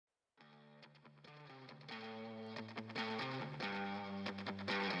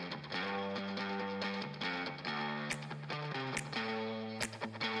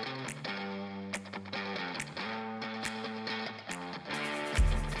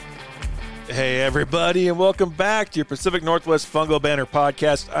Hey, everybody, and welcome back to your Pacific Northwest Fungo Banner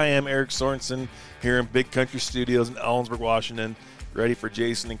podcast. I am Eric Sorensen here in Big Country Studios in Ellensburg, Washington, ready for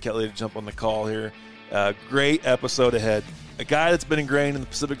Jason and Kelly to jump on the call here. Great episode ahead. A guy that's been ingrained in the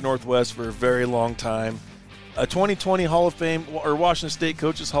Pacific Northwest for a very long time. A 2020 Hall of Fame, or Washington State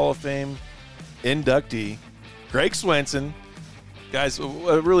Coaches Hall of Fame inductee, Gregg Swenson. Guys,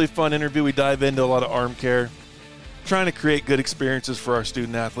 a really fun interview. We dive into a lot of arm care, trying to create good experiences for our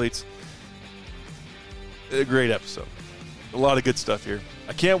student athletes. A great episode. A lot of good stuff here.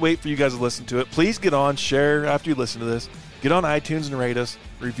 I can't wait for you guys to listen to it. Please get on, share after you listen to this. Get on iTunes and rate us,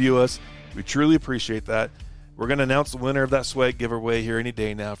 review us. We truly appreciate that. We're going to announce the winner of that swag giveaway here any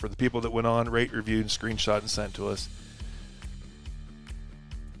day now for the people that went on, rate, reviewed, and screenshot and sent to us.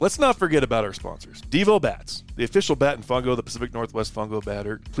 Let's not forget about our sponsors. Devo Bats, the official bat and fungo of the Pacific Northwest Fungo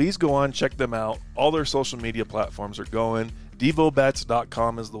Batter. Please go on, check them out. All their social media platforms are going.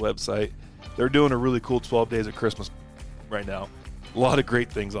 DevoBats.com is the website. They're doing a really cool 12 Days of Christmas right now. A lot of great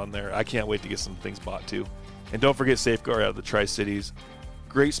things on there. I can't wait to get some things bought too. And don't forget Safeguard out of the Tri-Cities.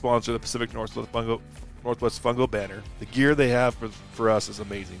 Great sponsor of the Pacific Northwest Fungo Banner. The gear they have for us is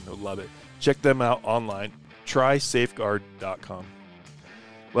amazing. They'll love it. Check them out online. TrySafeguard.com.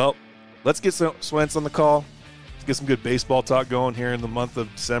 Well, let's get some Swents on the call. Let's get some good baseball talk going here in the month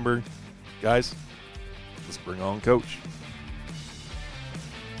of December. Guys, let's bring on Coach.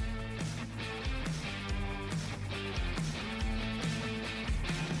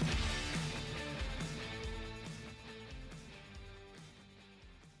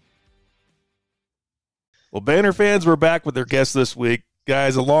 Well, Banner fans, we're back with their guest this week.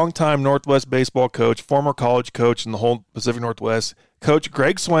 Guys, a longtime Northwest baseball coach, former college coach in the whole Pacific Northwest, Coach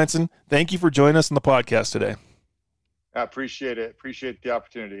Gregg Swenson. Thank you for joining us on the podcast today. I appreciate it. Appreciate the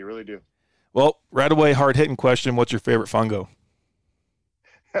opportunity. I really do. Well, right away, hard-hitting question. What's your favorite fungo?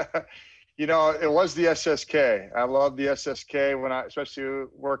 It was the SSK. I love the SSK especially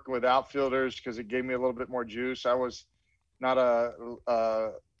working with outfielders because it gave me a little bit more juice. I was not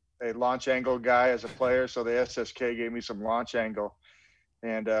a launch angle guy as a player, so the SSK gave me some launch angle,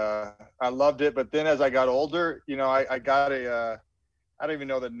 and I loved it. But then as I got older, I got I don't even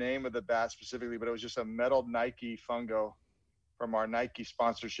know the name of the bat specifically, but it was just a metal Nike fungo from our Nike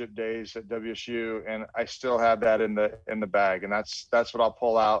sponsorship days at WSU, and I still have that in the bag, and that's what I'll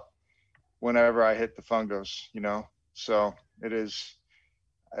pull out whenever I hit the fungos. So it is.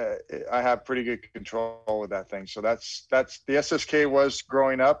 I have pretty good control with that thing. So that's the SSK was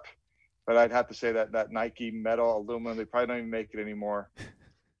growing up, but I'd have to say that Nike metal aluminum, they probably don't even make it anymore.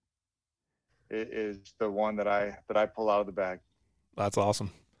 It is the one that I pull out of the bag. That's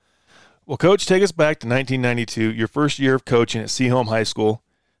awesome. Well, Coach, take us back to 1992, your first year of coaching at Seaholm High School.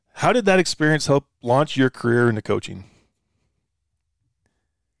 How did that experience help launch your career into coaching?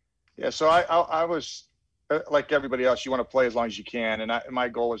 Yeah, so I was like everybody else. You want to play as long as you can, and my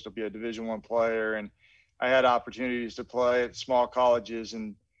goal was to be a Division I player, and I had opportunities to play at small colleges,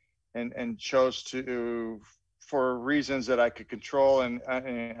 and chose to, for reasons that I could control and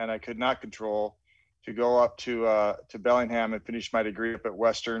I could not control, to go up to Bellingham and finish my degree up at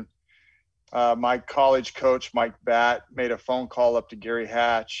Western. My college coach, Mike Batt, made a phone call up to Gary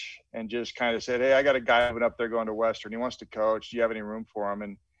Hatch and just kind of said, "Hey, I got a guy up there going to Western. He wants to coach. Do you have any room for him?"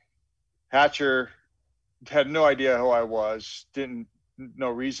 And Hatcher had no idea who I was, no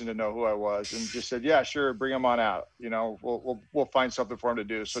reason to know who I was, and just said, "Yeah, sure, bring him on out. We'll find something for him to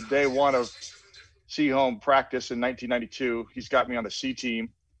do." So day one of Seaholm practice in 1992, he's got me on the C team,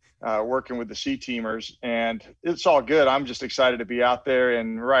 working with the C teamers, and it's all good. I'm just excited to be out there,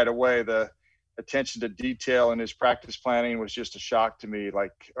 and right away the attention to detail in his practice planning was just a shock to me.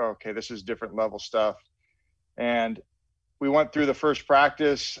 Like, okay, this is different level stuff. And we went through the first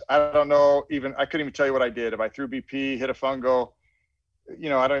practice. I couldn't even tell you what I did. If I threw BP, hit a fungo,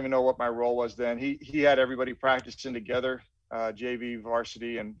 I don't even know what my role was then. He had everybody practicing together, JV,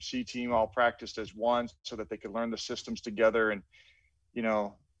 varsity, and C team all practiced as one so that they could learn the systems together and,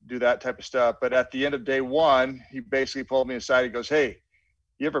 do that type of stuff. But at the end of day one, he basically pulled me aside. He goes, "Hey,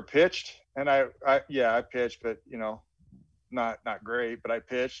 you ever pitched?" And I pitched, but, not great, but I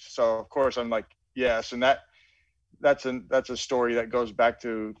pitched. So of course I'm like, yes. And that's a story that goes back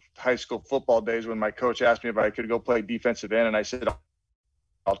to high school football days when my coach asked me if I could go play defensive end, and I said,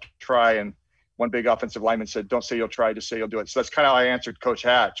 "I'll try." And one big offensive lineman said, "Don't say you'll try, just say you'll do it." So that's kind of how I answered Coach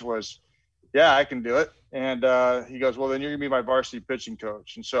Hatch was, "Yeah, I can do it." And he goes, "Well, then you're gonna be my varsity pitching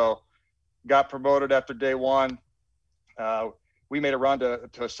coach." And so got promoted after day one. We made a run to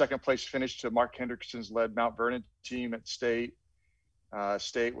a second place finish to Mark Hendrickson's led Mount Vernon team at state.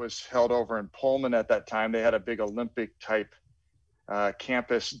 State was held over in Pullman at that time. They had a big Olympic type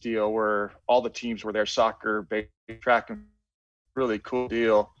campus deal where all the teams were there, soccer, track, and really cool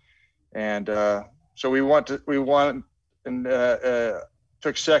deal. And so we won and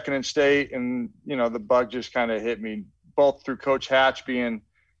took second in state. And, the bug just kind of hit me, both through Coach Hatch being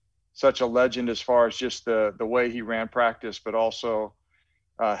such a legend as far as just the way he ran practice, but also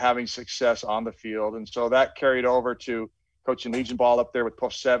having success on the field. And so that carried over to coaching Legion ball up there with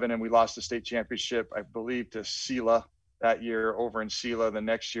Post 7, and we lost the state championship, I believe, to Sela that year over in Sela. The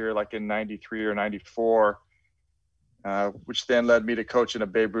next year, like in 93 or 94, which then led me to coaching a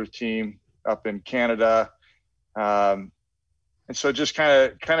Babe Ruth team up in Canada. And so just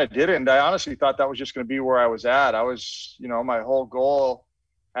kind of did it. And I honestly thought that was just going to be where I was at. I was, my whole goal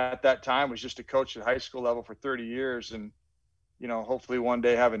at that time was just to coach at high school level for 30 years and, hopefully one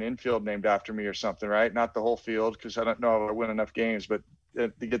day have an infield named after me or something, right? Not the whole field, because I don't know if I win enough games, but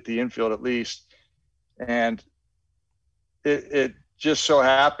to get the infield at least. And it just so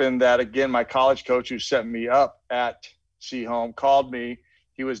happened that, again, my college coach who set me up at Seaholm called me.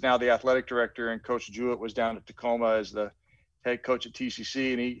 He was now the athletic director, and Coach Jewett was down at Tacoma as the head coach at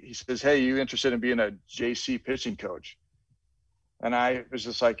TCC. And he says, "Hey, you interested in being a JC pitching coach?" And I was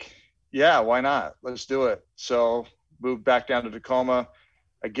just like, yeah, why not? Let's do it. So moved back down to Tacoma.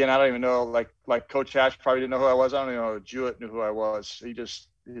 Again, I don't even know, like Coach Hatch probably didn't know who I was. I don't even know if Jewett knew who I was.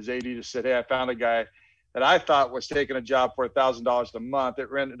 His AD just said, "Hey, I found a guy that I thought was taking a job for $1,000 a month. It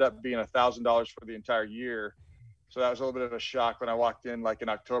ended up being $1,000 for the entire year." So that was a little bit of a shock when I walked in, like in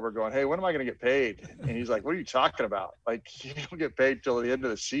October, going, "Hey, when am I going to get paid?" And he's like, "What are you talking about? Like, you don't get paid till the end of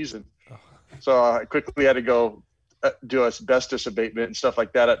the season." So I quickly had to go do asbestos abatement and stuff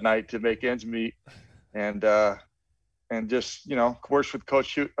like that at night to make ends meet. And just, worked with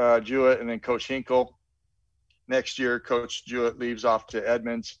Coach Jewett and then Coach Hinkle. Next year, Coach Jewett leaves off to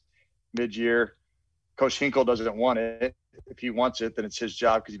Edmonds mid-year. Coach Hinkle doesn't want it. If he wants it, then it's his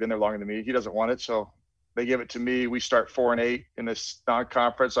job because he's been there longer than me. He doesn't want it, so they give it to me. We start 4-8 in this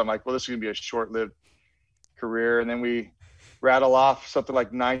non-conference. I'm like, well, this is going to be a short-lived career. And then we rattle off something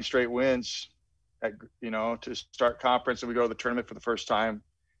like 9 straight wins to start conference, and we go to the tournament for the first time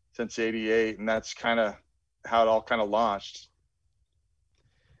since '88, and that's kind of how it all kind of launched.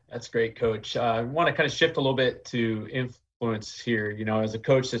 That's great, Coach. I want to kind of shift a little bit to influence here. As a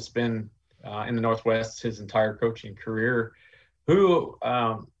coach that's been in the Northwest his entire coaching career,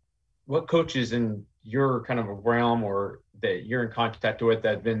 what coaches in your kind of a realm or that you're in contact with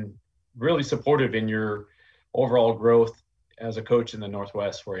that have been really supportive in your overall growth as a coach in the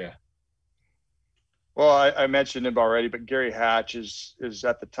Northwest for you? Well, I mentioned him already, but Gary Hatch is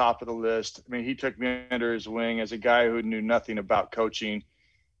at the top of the list. I mean, he took me under his wing as a guy who knew nothing about coaching,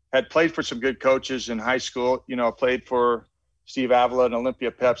 had played for some good coaches in high school, played for Steve Avila and Olympia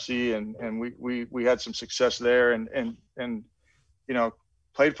Pepsi, and we had some success there, and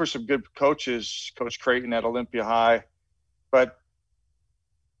played for some good coaches, Coach Creighton at Olympia High. But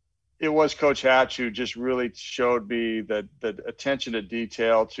it was Coach Hatch who just really showed me the attention to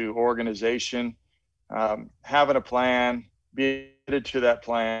detail, to organization, having a plan, being committed to that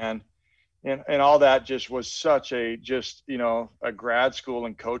plan, and all that just was such a grad school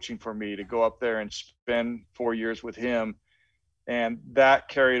in coaching for me to go up there and spend 4 years with him. And that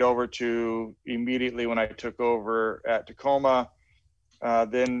carried over to immediately when I took over at Tacoma,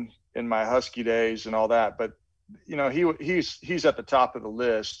 then in my Husky days and all that. But, he's at the top of the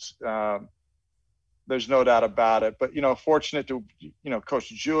list. There's no doubt about it. But, fortunate to, Coach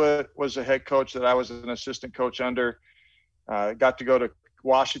Jewett was a head coach that I was an assistant coach under. Got to go to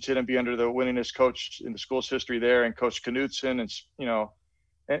Washington and be under the winningest coach in the school's history there, and Coach Knutson.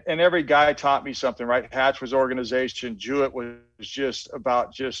 And every guy taught me something, right? Hatch was organization. Jewett was just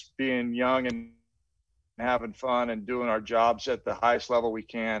about just being young and having fun and doing our jobs at the highest level we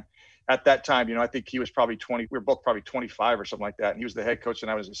can. At that time, I think he was probably 20. We were both probably 25 or something like that. And he was the head coach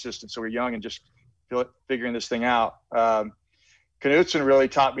and I was assistant. So we were young and just figuring this thing out. Knutson really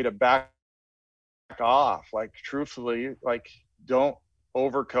taught me to back off, like truthfully, like don't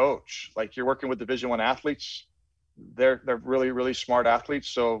overcoach. Like you're working with Division I athletes. They're really, really smart athletes.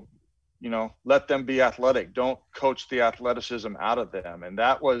 So, let them be athletic. Don't coach the athleticism out of them. And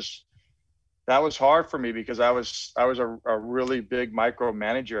that was hard for me because I was a really big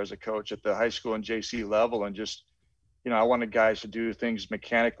micromanager as a coach at the high school and JC level. And just, I wanted guys to do things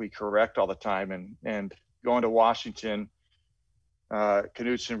mechanically correct all the time. And going to Washington,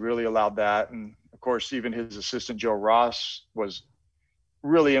 Knutson really allowed that. And of course, even his assistant, Joe Ross, was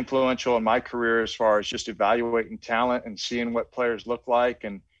really influential in my career as far as just evaluating talent and seeing what players look like.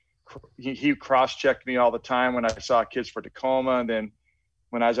 And he cross-checked me all the time when I saw kids for Tacoma. And then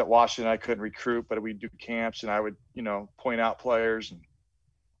when I was at Washington, I couldn't recruit, but we'd do camps and I would, point out players.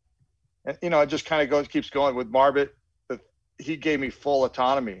 And it just kind of keeps going with Marbit. He gave me full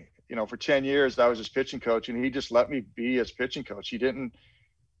autonomy. For 10 years, I was his pitching coach, and he just let me be his pitching coach.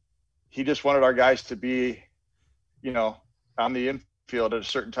 He just wanted our guys to be, on the infield at a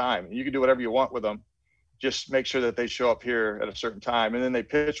certain time. You can do whatever you want with them. Just make sure that they show up here at a certain time. And then they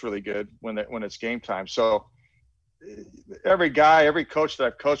pitch really good when it's game time. So every coach that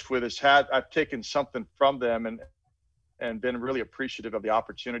I've coached with I've taken something from them and been really appreciative of the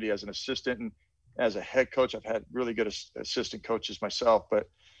opportunity as an assistant and as a head coach. I've had really good assistant coaches myself, but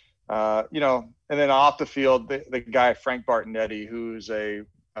and then off the field, the guy, Frank Bartonetti, who's I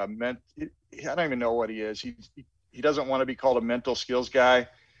don't even know what he is. He doesn't want to be called a mental skills guy.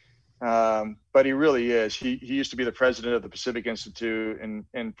 But he really is. He used to be the president of the Pacific Institute.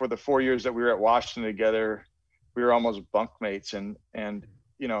 And for the 4 years that we were at Washington together, we were almost bunkmates, and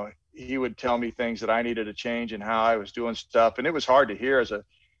he would tell me things that I needed to change and how I was doing stuff. And it was hard to hear as a,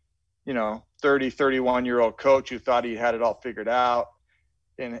 31-year-old coach who thought he had it all figured out,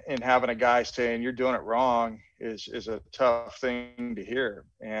 and having a guy saying you're doing it wrong is a tough thing to hear.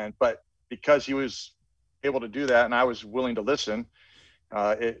 But because he was able to do that and I was willing to listen,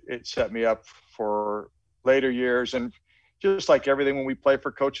 it set me up for later years. And just like everything, when we play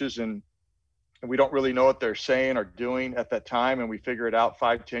for coaches and we don't really know what they're saying or doing at that time, and we figure it out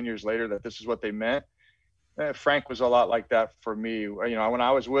 5-10 years later that this is what they meant. Frank was a lot like that for me. When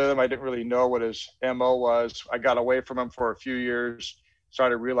I was with him, I didn't really know what his MO was. I got away from him for a few years,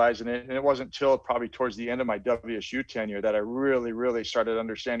 started realizing it. And it wasn't until probably towards the end of my WSU tenure that I really, really started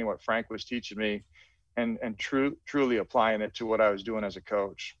understanding what Frank was teaching me and truly applying it to what I was doing as a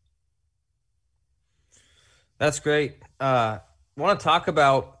coach. That's great. I want to talk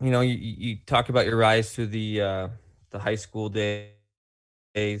about, you talk about your rise through the high school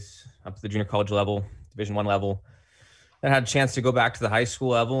days up to the junior college level, Division I level. I had a chance to go back to the high school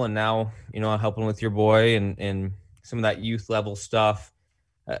level, and now, helping with your boy and some of that youth level stuff.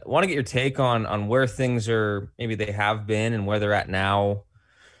 I want to get your take on where things are, maybe they have been and where they're at now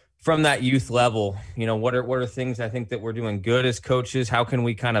from that youth level. What are things I think that we're doing good as coaches? How can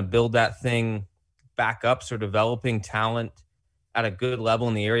we kind of build that thing back up? So developing talent at a good level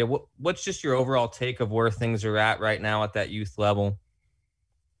in the area. What's just your overall take of where things are at right now at that youth level?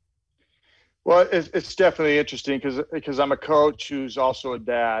 Well, it's definitely interesting because I'm a coach who's also a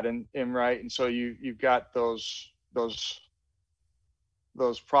dad, and right, and so you've got those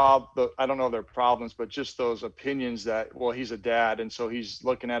I don't know their problems, but just those opinions that, well, he's a dad, and so he's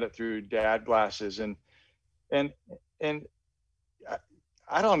looking at it through dad glasses, and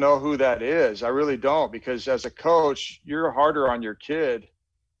I don't know who that is. I really don't, because as a coach, you're harder on your kid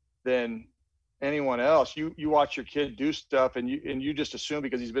than anyone else. You watch your kid do stuff, and you just assume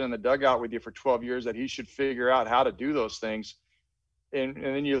because he's been in the dugout with you for 12 years that he should figure out how to do those things. And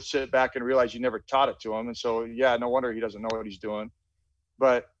then you sit back and realize you never taught it to him. And so, yeah, no wonder he doesn't know what he's doing.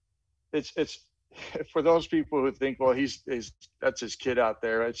 But it's for those people who think, well, that's his kid out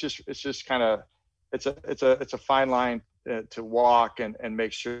there. It's just kind of, it's a fine line to walk and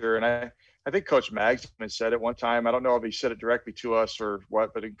make sure. And I think Coach Magsman said it one time. I don't know if he said it directly to us or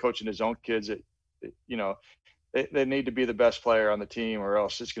what, but in coaching his own kids, they need to be the best player on the team, or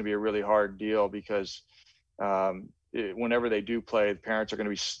else it's going to be a really hard deal, because whenever they do play, the parents are going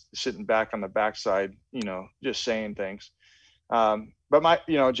to be sitting back on the backside, just saying things. But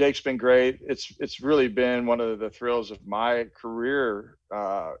Jake's been great. It's really been one of the thrills of my career,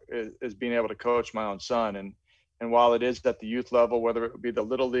 is being able to coach my own son. And while it is at the youth level, whether it would be the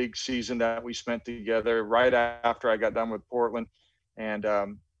little league season that we spent together right after I got done with Portland, and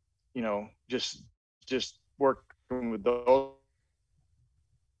just working with those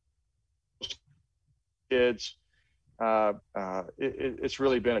kids, it's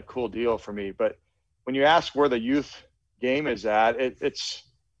really been a cool deal for me. But when you ask where the youth game is at,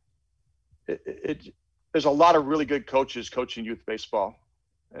 there's a lot of really good coaches coaching youth baseball.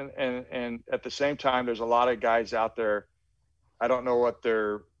 And at the same time, there's a lot of guys out there. I don't know what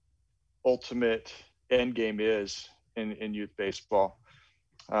their ultimate end game is in youth baseball.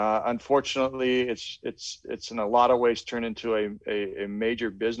 Unfortunately, it's in a lot of ways turned into a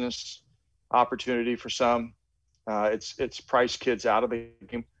major business opportunity for some. It's priced kids out of the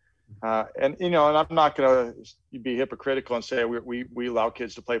game. And I'm not going to be hypocritical and say we allow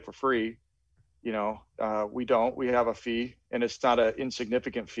kids to play for free. We don't. We have a fee, and it's not an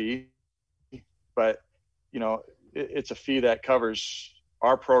insignificant fee, but it's a fee that covers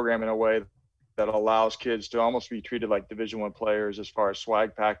our program in a way that allows kids to almost be treated like Division I players as far as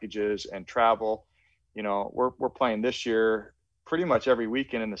swag packages and travel. We're playing this year pretty much every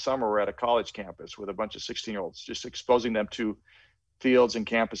weekend in the summer, we're at a college campus with a bunch of 16-year-olds, just exposing them to fields and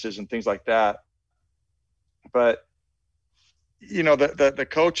campuses and things like that. But, you know, the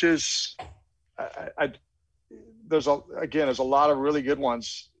coaches, there's a lot of really good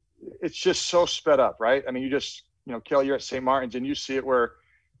ones. It's just so sped up, right? I mean, you know, Kelly, you're at St. Martin's and you see it where,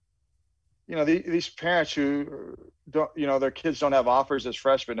 you know, these parents who don't, you know, their kids don't have offers as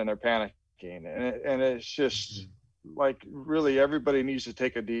freshmen and they're panicking. And it's just like, really, everybody needs to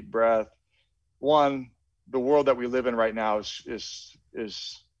take a deep breath. One, the world that we live in right now is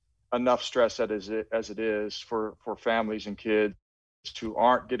enough stress as it is for families and kids who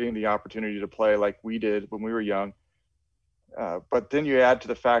aren't getting the opportunity to play like we did when we were young. But then you add to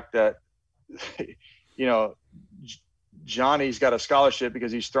the fact that, you know, Johnny's got a scholarship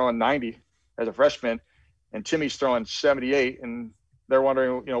because he's throwing 90 as a freshman, and Timmy's throwing 78, and they're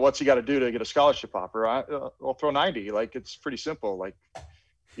wondering, you know, what's he got to do to get a scholarship offer? I'll throw 90. Like, it's pretty simple. Like,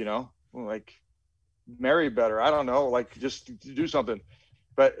 you know, like marry better. I don't know, like just do something.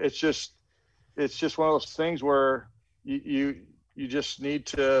 But it's just one of those things where you just need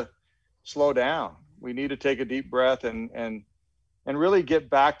to slow down. We need to take a deep breath and really get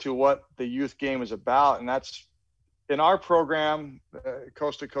back to what the youth game is about. And that's in our program,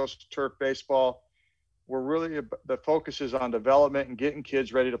 Coast to Coast Turf Baseball. We're really, the focus is on development and getting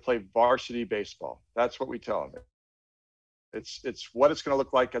kids ready to play varsity baseball. That's what we tell them. It's what it's going to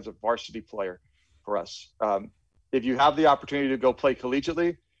look like as a varsity player for us. If you have the opportunity to go play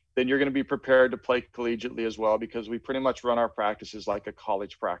collegiately, then you're going to be prepared to play collegiately as well, because we pretty much run our practices like a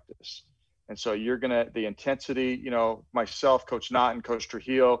college practice. And so you're going to, the intensity, you know, myself, Coach Knott, and Coach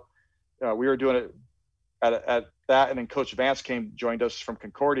Trujillo, we were doing it at that. And then Coach Vance joined us from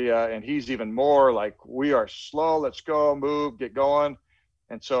Concordia, and he's even more like, we are slow, let's go, move, get going.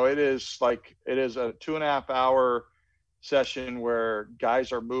 And so it is a 2.5 hour session where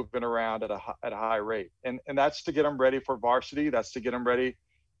guys are moving around at a high rate. And that's to get them ready for varsity. That's to get them ready.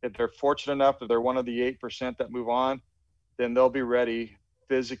 If they're fortunate enough that they're one of the 8% that move on, then they'll be ready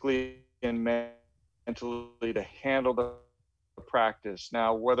physically and mentally to handle the practice.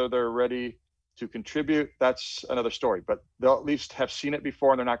 Now, whether they're ready to contribute, that's another story, but they'll at least have seen it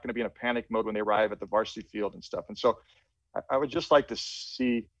before, and they're not going to be in a panic mode when they arrive at the varsity field and stuff. And so I would just like to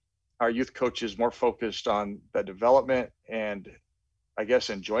see our youth coaches more focused on the development and, I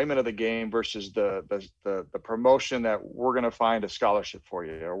guess, enjoyment of the game versus the promotion that we're going to find a scholarship for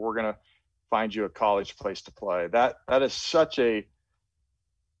you, or we're going to find you a college place to play. That is such a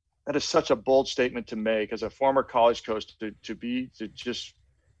bold statement to make as a former college coach, and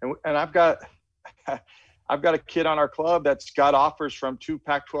I've got a kid on our club that's got offers from 2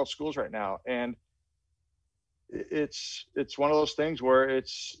 Pac-12 schools right now. And it's one of those things where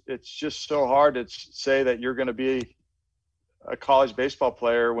it's just so hard to say that you're going to be a college baseball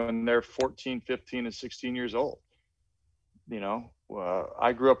player when they're 14, 15, and 16 years old. You know,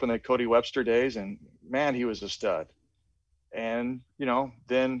 I grew up in the Cody Webster days, and man, he was a stud. And, you know,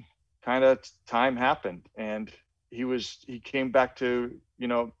 then kind of time happened, and he came back to, you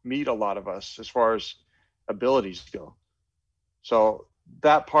know, meet a lot of us as far as abilities go. So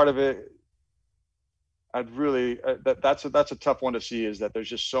that part of it, I'd really, that's a tough one to see, is that there's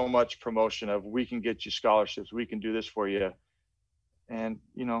just so much promotion of, we can get you scholarships, we can do this for you. And,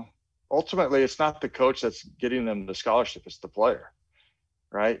 you know, ultimately it's not the coach that's getting them the scholarship, it's the player,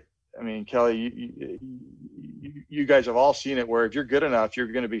 right? I mean, Kelly, you guys have all seen it, where if you're good enough, you're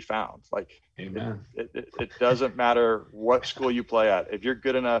going to be found. Like, Amen. It doesn't matter what school you play at. If you're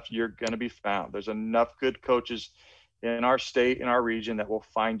good enough, you're going to be found. There's enough good coaches in our state, in our region, that will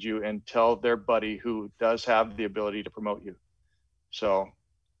find you and tell their buddy who does have the ability to promote you. So,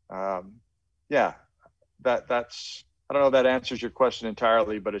 yeah, that's, I don't know if that answers your question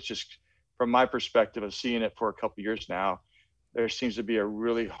entirely, but it's just from my perspective of seeing it for a couple of years now, there seems to be a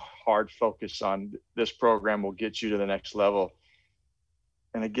really hard focus on, this program will get you to the next level.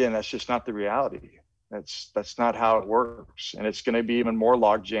 And again, that's just not the reality. That's not how it works. And it's going to be even more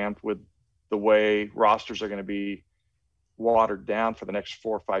log jammed with the way rosters are going to be watered down for the next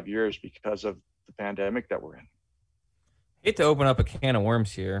 4 or 5 years because of the pandemic that we're in. I hate to open up a can of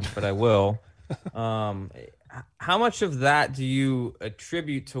worms here, but I will. How much of that do you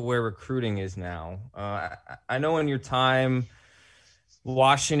attribute to where recruiting is now? I know in your time,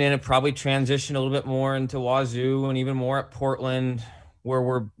 Washington, it probably transitioned a little bit more into Wazoo, and even more at Portland,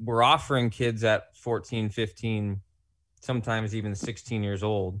 where we're offering kids at 14, 15, sometimes even 16 years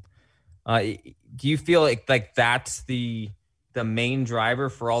old. Do you feel like that's the main driver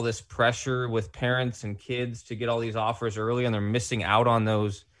for all this pressure with parents and kids to get all these offers early, and they're missing out on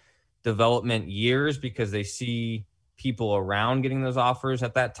those development years because they see people around getting those offers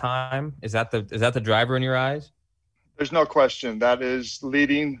at that time? Is that the driver in your eyes? There's no question that is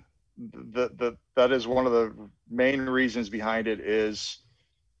leading. That is one of the main reasons behind it, is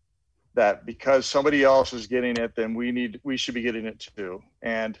that because somebody else is getting it, then we should be getting it too.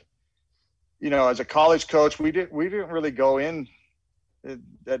 And as a college coach, we didn't really go in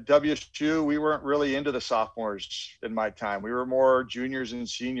at WSU. We weren't really into the sophomores in my time. We were more juniors and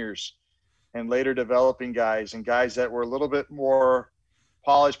seniors, and later developing guys and guys that were a little bit more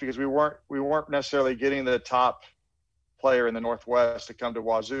polished, because we weren't necessarily getting the top player in the Northwest to come to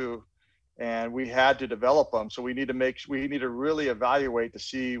Wazoo, and we had to develop them. So we need to really evaluate to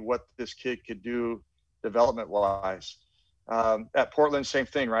see what this kid could do development wise. At Portland, same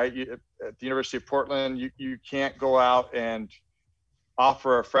thing, right? At the University of Portland, you can't go out and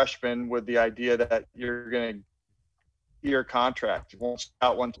offer a freshman with the idea that you're going to year contract. It won't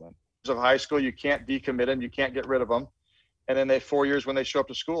out one time. Of high school, you can't decommit them, you can't get rid of them, and then 4 years when they show up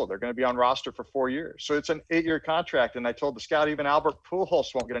to school, they're going to be on roster for 4 years. So it's an 8-year contract. And I told the scout, even Albert Pujols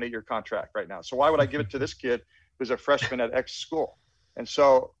won't get an 8-year contract right now. So why would I give it to this kid who's a freshman at X school? And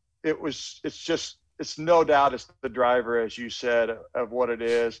so it's no doubt it's the driver, as you said, of what it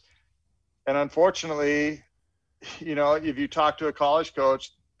is. And unfortunately, if you talk to a college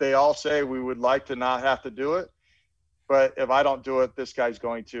coach, they all say we would like to not have to do it, but if I don't do it, this guy's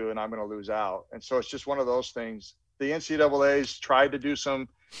going to, and I'm going to lose out. And so it's just one of those things. The NCAA's tried to do some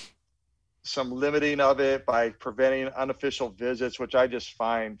limiting of it by preventing unofficial visits, which I just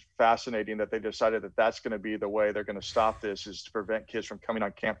find fascinating, that they decided that that's going to be the way they're going to stop this, is to prevent kids from coming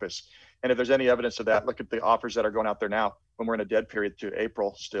on campus. And if there's any evidence of that, look at the offers that are going out there now, when we're in a dead period to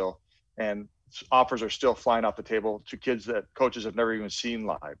April still. And offers are still flying off the table to kids that coaches have never even seen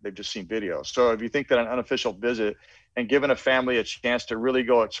live. They've just seen videos. So if you think that an unofficial visit and giving a family a chance to really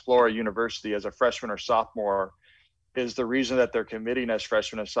go explore a university as a freshman or sophomore is the reason that they're committing as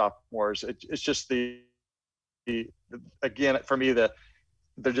freshmen and sophomores, it's just again, for me, they're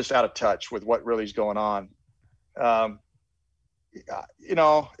just out of touch with what really is going on.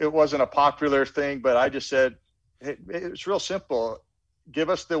 It wasn't a popular thing, but I just said, hey, it's real simple. Give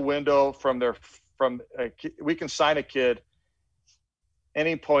us the window we can sign a kid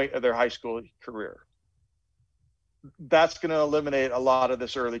any point of their high school career. That's going to eliminate a lot of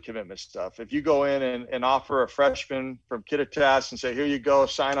this early commitment stuff. If you go in and offer a freshman from Kittitas and say, here you go,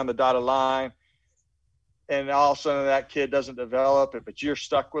 sign on the dotted line, and all of a sudden that kid doesn't develop it, but you're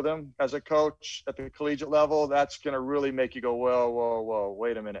stuck with him as a coach at the collegiate level, that's going to really make you go, whoa,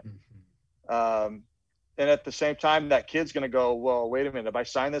 wait a minute. And at the same time, that kid's going to go, whoa, wait a minute. If I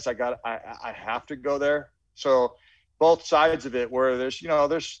sign this, I have to go there. So both sides of it, where there's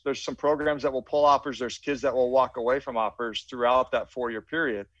some programs that will pull offers. There's kids that will walk away from offers throughout that 4-year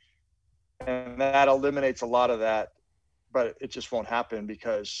period. And that eliminates a lot of that, but it just won't happen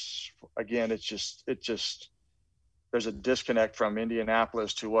because, again, it's just there's a disconnect from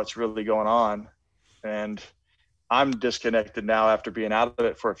Indianapolis to what's really going on. And I'm disconnected now after being out of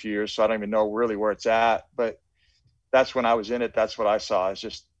it for a few years, so I don't even know really where it's at. But that's when I was in it. That's what I saw. It's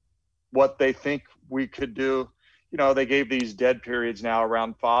just what they think we could do. They gave these dead periods now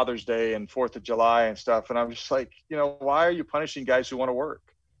around Father's Day and 4th of July and stuff. And I'm just like, why are you punishing guys who want to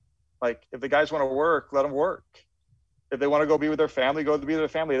work? Like, if the guys want to work, let them work. If they want to go be with their family, go be with their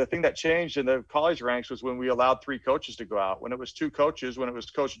family. The thing that changed in the college ranks was when we allowed 3 coaches to go out. When it was 2 coaches, when it was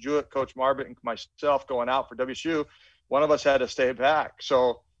Coach Jewett, Coach Marbett, and myself going out for WSU, one of us had to stay back.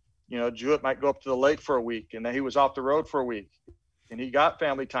 So, Jewett might go up to the lake for a week, and then he was off the road for a week, and he got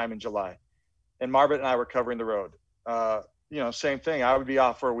family time in July. And Marbett and I were covering the road. Same thing. I would be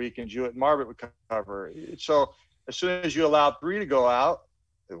off for a week, and Jewett and Marbett would cover. So as soon as you allowed 3 to go out,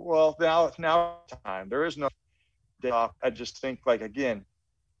 well, now time. There is no day off. I just think, like, again,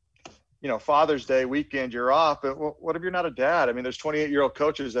 Father's Day weekend, you're off, but what if you're not a dad? I mean, there's 28-year-old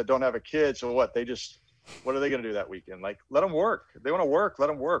coaches that don't have a kid. So what are they going to do that weekend? Like, let them work. If they want to work, let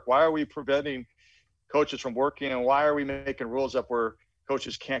them work. Why are we preventing coaches from working? And why are we making rules up where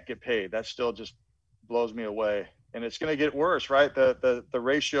coaches can't get paid? That still just blows me away. And it's going to get worse, right? The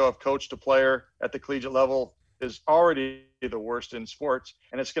ratio of coach to player at the collegiate level is already the worst in sports.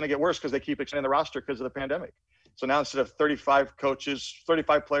 And it's going to get worse because they keep extending the roster because of the pandemic. So now instead of 35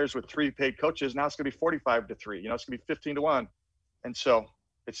 players with 3 paid coaches, now it's going to be 45 to 3. It's going to be 15 to 1. And so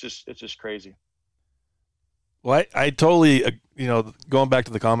it's just crazy. Well, I totally, going back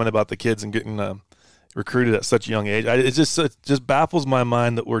to the comment about the kids and getting recruited at such a young age, it just baffles my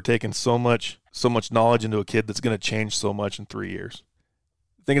mind that we're taking so much knowledge into a kid that's going to change so much in 3 years.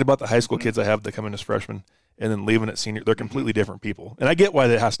 thinking about the high school kids I have that come in as freshmen and then leaving at senior, they're completely different people. And I get why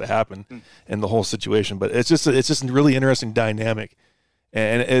that has to happen in the whole situation, but it's just a really interesting dynamic.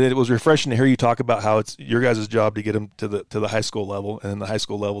 And it was refreshing to hear you talk about how it's your guys' job to get them to the high school level, and then the high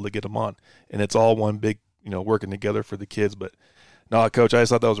school level to get them on. And it's all one big, working together for the kids. But no, Coach, I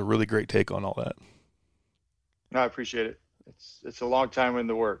just thought that was a really great take on all that. No, I appreciate it. It's a long time in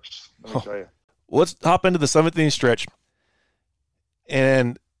the works, let me tell you. Well, let's hop into the seventh inning stretch.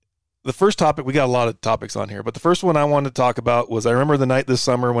 And the first topic, we got a lot of topics on here, but the first one I wanted to talk about was I remember the night this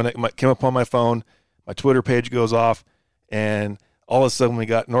summer when it came up on my phone, my Twitter page goes off, and all of a sudden we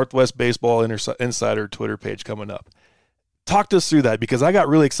got Northwest Baseball Insider Twitter page coming up. Talk to us through that, because I got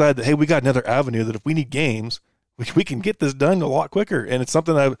really excited that, hey, we got another avenue that if we need games, we can get this done a lot quicker. And it's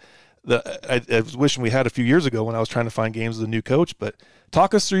something I was wishing we had a few years ago when I was trying to find games as a new coach. But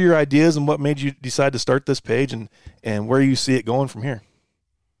talk us through your ideas and what made you decide to start this page and where you see it going from here.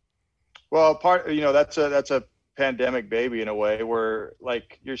 Well, that's a pandemic baby in a way, where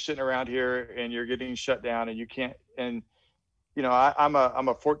like you're sitting around here and you're getting shut down and you can't, and I'm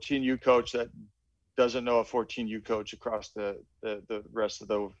a 14U coach that doesn't know a 14U coach across the rest of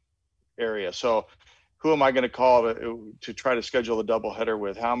the area. So who am I going to call to try to schedule a doubleheader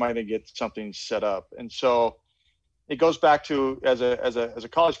with? How am I going to get something set up? And so it goes back to, as a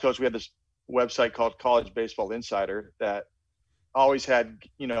college coach, we had this website called College Baseball Insider that always had,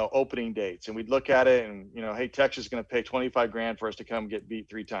 opening dates, and we'd look at it and, hey, Texas is going to pay $25,000 for us to come get beat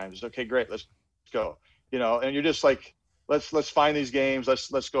 3 times. Okay, great. Let's go, and you're just like, let's find these games.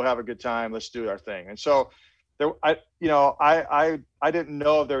 Let's go have a good time. Let's do our thing. And so I didn't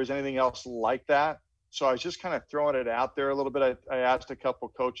know if there was anything else like that. So I was just kind of throwing it out there a little bit. I asked a couple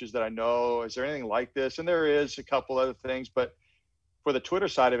coaches that I know, is there anything like this? And there is a couple other things, but for the Twitter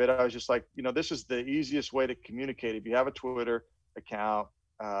side of it, I was just like, this is the easiest way to communicate. If you have a Twitter account,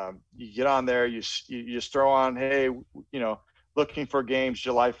 you get on there, you just throw on, hey, looking for games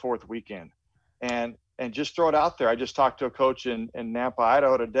July 4th weekend, and just throw it out there. I just talked to a coach in Nampa,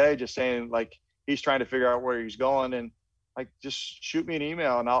 Idaho today, just saying like he's trying to figure out where he's going, and like just shoot me an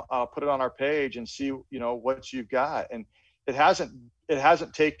email and I'll put it on our page and see what you've got. And it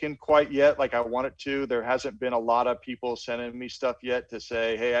hasn't taken quite yet like I want it to. There hasn't been a lot of people sending me stuff yet to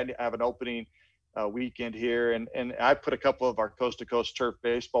say, hey, I have an opening weekend here, and I put a couple of our coast to coast turf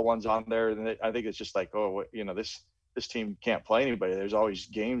baseball ones on there, and I think it's just like, oh, this team can't play anybody. There's always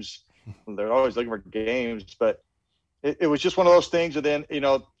games. They're always looking for games, but it was just one of those things. And then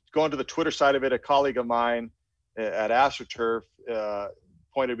going to the Twitter side of it, a colleague of mine at AstroTurf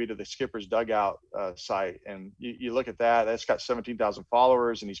pointed me to the Skipper's Dugout site, and you look at that, that's got 17,000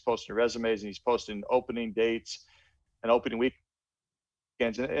 followers, and he's posting resumes and he's posting opening dates and opening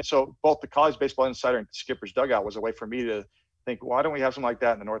weekends. And so both the College Baseball Insider and Skipper's Dugout was a way for me to think, why don't we have something like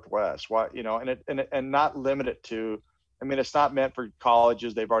that in the Northwest? Why, and not limit it to, I mean, it's not meant for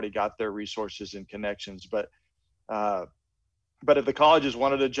colleges. They've already got their resources and connections, but if the colleges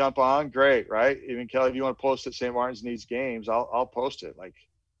wanted to jump on, great, right? Even Kelly, if you want to post that St. Martin's needs games, I'll post it. Like,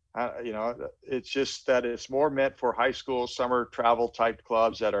 it's just that it's more meant for high school summer travel type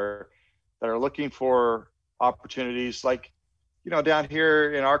clubs that are looking for opportunities. Like, down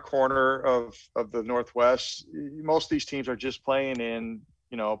here in our corner of the Northwest, most of these teams are just playing in,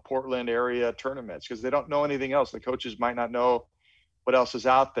 Portland area tournaments because they don't know anything else. The coaches might not know what else is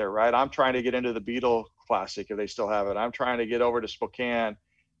out there, right? I'm trying to get into the Beetle Classic if they still have it. I'm trying to get over to Spokane.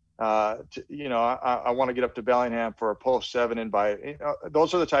 I want to get up to Bellingham for a post 7 invite.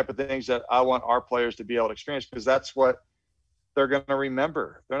 Those are the type of things that I want our players to be able to experience, because that's what they're going to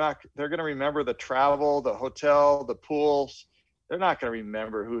remember. They're going to remember the travel, the hotel, the pools. They're not going to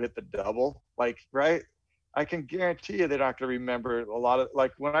remember who hit the double, like, right? I can guarantee you they're not going to remember a lot of,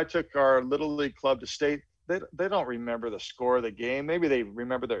 like when I took our Little League club to state, they don't remember the score of the game. Maybe they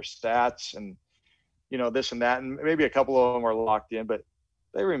remember their stats and, this and that. And maybe a couple of them are locked in, but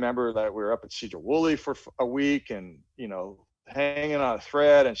they remember that we were up at Cedar Woolley for a week and, hanging on a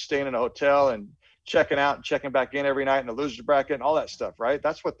thread and staying in a hotel and checking out and checking back in every night in the loser's bracket and all that stuff, right?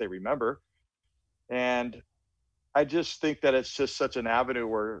 That's what they remember. And I just think that it's just such an avenue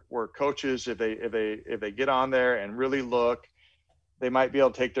where coaches, if they get on there and really look, they might be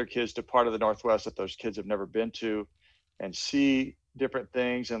able to take their kids to part of the Northwest that those kids have never been to and see different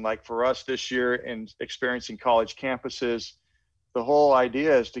things. And like for us this year in experiencing college campuses, the whole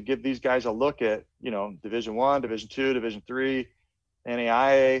idea is to give these guys a look at, Division I, Division II, Division III,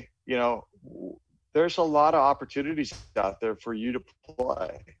 NAIA. There's a lot of opportunities out there for you to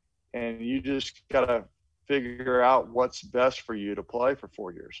play, and you just got to figure out what's best for you to play for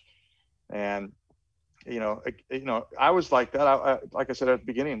 4 years. And I was like that. Like I said at the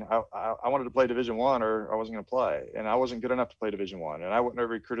beginning, I wanted to play Division I, or I wasn't going to play, and I wasn't good enough to play Division I, and I wouldn't have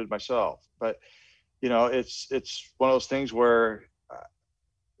recruited myself. But it's one of those things where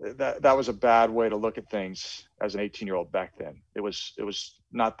that was a bad way to look at things as an 18-year-old back then. It was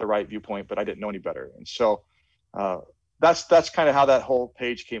not the right viewpoint, but I didn't know any better, and so that's kind of how that whole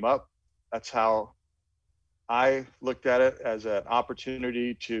page came up. That's how I looked at it, as an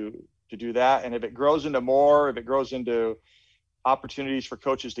opportunity to do that. And if it grows into opportunities for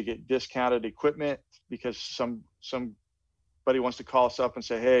coaches to get discounted equipment because somebody wants to call us up and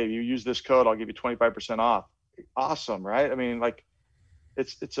say, hey, you use this code, I'll give you 25% off. Awesome, right? I mean, like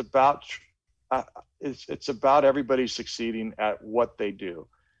it's about everybody succeeding at what they do,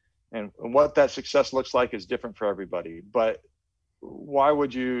 and what that success looks like is different for everybody. But why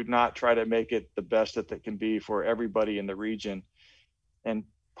would you not try to make it the best that it can be for everybody in the region? And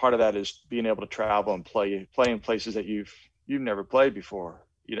part of that is being able to travel and play in places that you've never played before.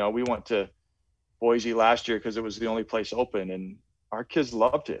 We went to Boise last year because it was the only place open, and our kids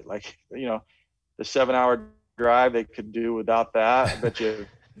loved it. Like, the 7-hour drive they could do without that. I bet you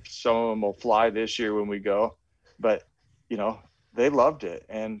some of them will fly this year when we go, but they loved it.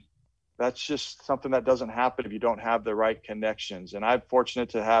 And that's just something that doesn't happen if you don't have the right connections. And I'm fortunate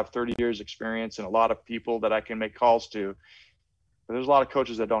to have 30 years experience and a lot of people that I can make calls to, but there's a lot of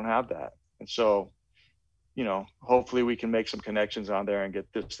coaches that don't have that. And so, hopefully we can make some connections on there and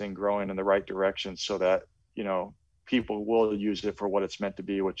get this thing growing in the right direction so that, people will use it for what it's meant to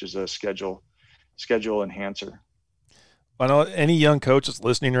be, which is a schedule enhancer. I know any young coach that's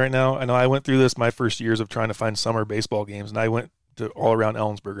listening right now, I know I went through this my first years of trying to find summer baseball games, and I went to all around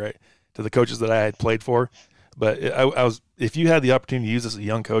Ellensburg, right, to the coaches that I had played for. But if you had the opportunity to use this as a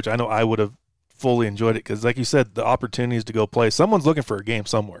young coach, I know I would have fully enjoyed it, because like you said, the opportunities to go play, someone's looking for a game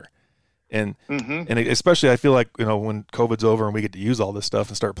somewhere. And and especially I feel like, when COVID's over and we get to use all this stuff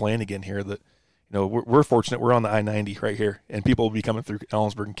and start playing again here, that, we're fortunate we're on the I-90 right here, and people will be coming through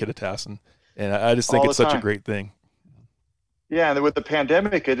Ellensburg and Kittitas, and I just think it's such a great thing. Yeah, and with the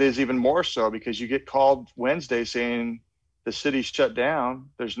pandemic, it is even more so, because you get called Wednesday saying the city's shut down,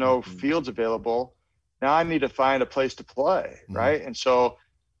 there's no fields available. Now I need to find a place to play, right? And so,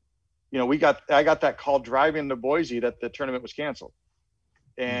 I got that call driving to Boise that the tournament was canceled.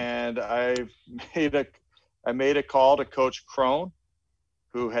 And I made a call to Coach Crone,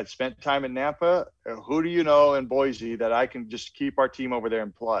 who had spent time in Nampa. Who do you know in Boise that I can just keep our team over there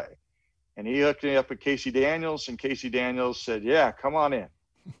and play? And he hooked me up with Casey Daniels, and Casey Daniels said, yeah, come on in.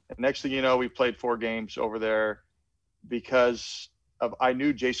 And next thing you know, we played 4 games over there because I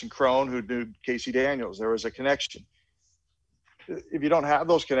knew Jason Crone, who knew Casey Daniels. There was a connection. If you don't have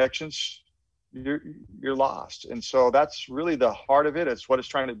those connections, you're lost. And so that's really the heart of it. It's what it's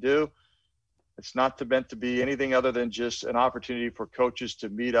trying to do. It's not meant to be anything other than just an opportunity for coaches to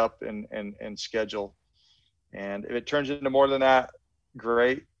meet up and schedule. And if it turns into more than that,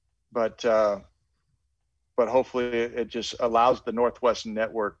 great. But hopefully it just allows the Northwest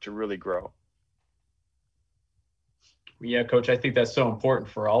network to really grow. Yeah, Coach, I think that's so important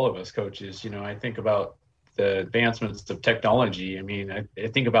for all of us coaches. I think about the advancements of technology. I mean, I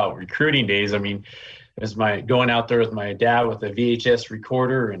think about recruiting days. I mean, as going out there with my dad with a VHS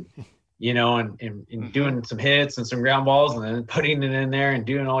recorder and, and doing some hits and some ground balls, and then putting it in there and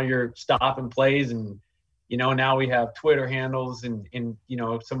doing all your stop and plays. And, now we have Twitter handles and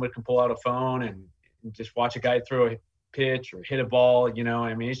if somebody can pull out a phone and just watch a guy throw a pitch or hit a ball,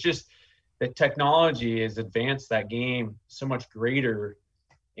 I mean, it's just the technology has advanced that game so much greater.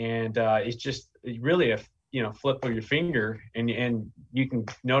 And it's just really a flip of your finger, and you can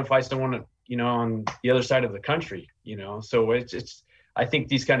notify someone, on the other side of the country, so it's I think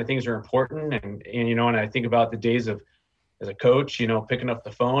these kind of things are important. And and I think about the days of, as a coach, picking up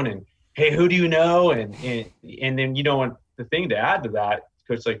the phone and, hey, who do you know? And then, and the thing to add to that,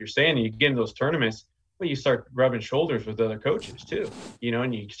 Coach, like you're saying, you get in those tournaments, well, you start rubbing shoulders with other coaches too,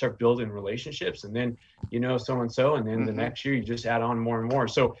 and you start building relationships, and then, so-and-so, and then the next year you just add on more and more.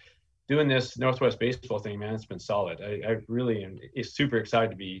 So doing this Northwest baseball thing, man, it's been solid. I really am super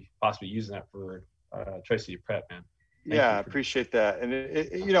excited to be possibly using that for Tri-City Prep, man. I appreciate that.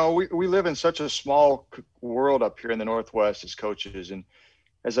 And we live in such a small world up here in the Northwest as coaches. And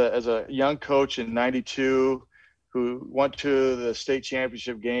as a young coach in '92 who went to the state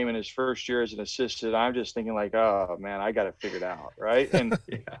championship game in his first year as an assistant, I'm just thinking like, oh man, I got it figured out, right? And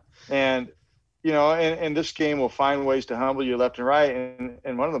and this game will find ways to humble you left and right.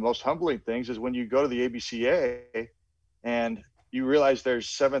 And one of the most humbling things is when you go to the ABCA and you realize there's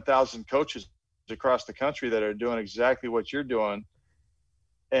 7,000 coaches across the country that are doing exactly what you're doing,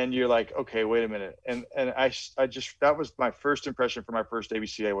 and you're like, okay, wait a minute. And I just, that was my first impression for my first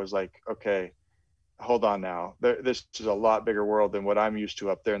ABCA was like, okay, hold on now. This is a lot bigger world than what I'm used to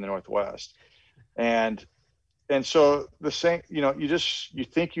up there in the Northwest. And so the same, you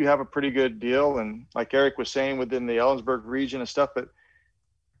think you have a pretty good deal. And like Eric was saying, within the Ellensburg region and stuff, but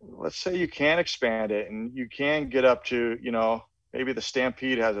let's say you can expand it and you can get up to, maybe the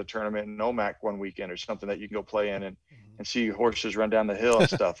Stampede has a tournament in Omak one weekend or something that you can go play in and see horses run down the hill and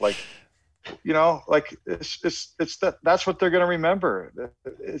stuff. Like, like that's what they're going to remember.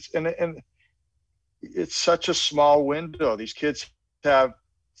 And it's such a small window. These kids have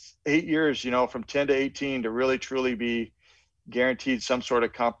 8 years, from 10 to 18 to really truly be guaranteed some sort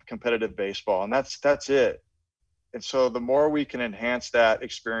of competitive baseball. And that's it. And so the more we can enhance that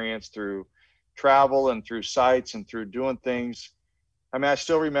experience through travel and through sites and through doing things. I mean, I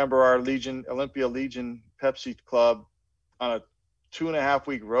still remember our Olympia Legion Pepsi Club on a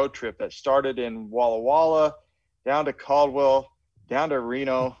 2.5-week road trip that started in Walla Walla, down to Caldwell, down to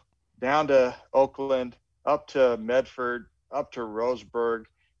Reno, down to Oakland, up to Medford, up to Roseburg,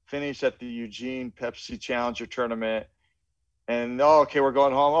 finished at the Eugene Pepsi Challenger tournament. And, okay, we're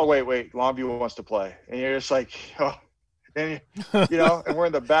going home. Oh, wait, Longview wants to play. And you're just like, oh. And, and we're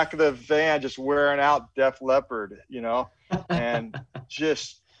in the back of the van just wearing out Def Leppard, and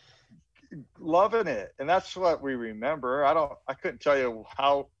just loving it. And that's what we remember. I couldn't tell you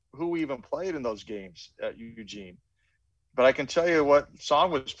who even played in those games at Eugene, but I can tell you what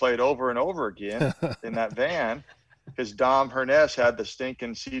song was played over and over again in that van, because Dom Herness had the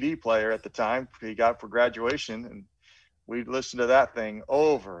stinking CD player at the time he got for graduation, and we'd listen to that thing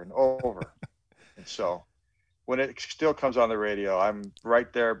over and over. And so when it still comes on the radio, I'm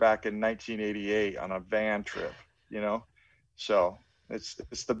right there back in 1988 on a van trip, so it's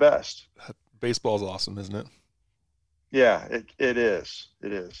the best. Baseball's awesome, isn't it? Yeah, it is.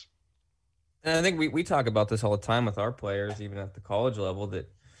 And I think we talk about this all the time with our players, even at the college level,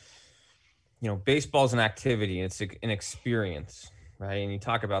 that, baseball's an activity. It's an experience, right? And you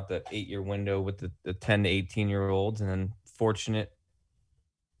talk about the 8-year window with the 10 to 18-year-olds, and then fortunate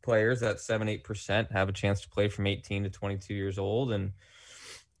players, that 7-8% have a chance to play from 18 to 22 years old. And,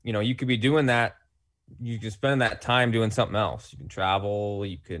 you could be doing that. You can spend that time doing something else. You can travel,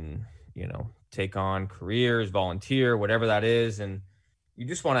 you can, take on careers, volunteer, whatever that is. And you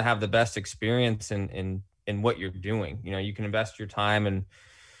just want to have the best experience in what you're doing. You can invest your time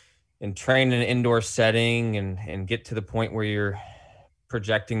and train in an indoor setting and get to the point where you're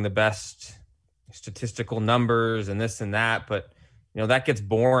projecting the best statistical numbers and this and that. But, that gets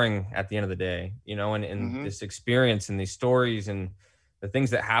boring at the end of the day, and this experience and these stories and the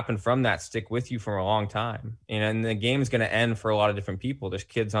things that happen from that stick with you for a long time. And the game's going to end for a lot of different people. There's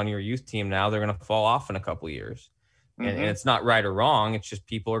kids on your youth team now, they're going to fall off in a couple of years. And it's not right or wrong. It's just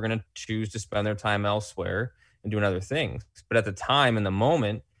people are going to choose to spend their time elsewhere and doing other things. But at the time, in the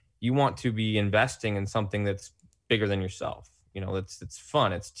moment, you want to be investing in something that's bigger than yourself. It's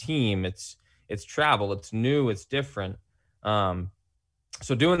fun, it's team, it's travel, it's new, it's different.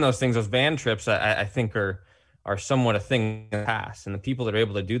 So doing those things, those van trips, I think are somewhat a thing in the past. And the people that are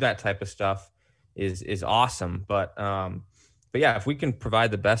able to do that type of stuff is awesome. But yeah, if we can provide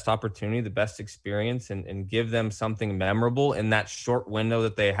the best opportunity, the best experience, and give them something memorable in that short window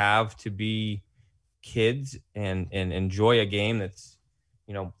that they have to be kids and enjoy a game that's,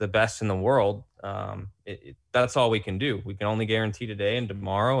 the best in the world, that's all we can do. We can only guarantee today and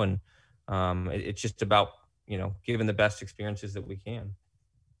tomorrow. And it's just about, giving the best experiences that we can.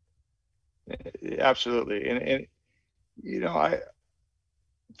 Absolutely. And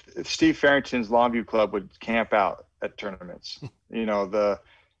Steve Farrington's Longview Club would camp out at tournaments. The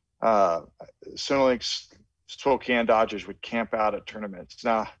Sunlinks Spokane Dodgers would camp out at tournaments.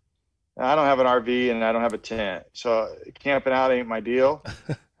 Now, I don't have an RV and I don't have a tent, so camping out ain't my deal.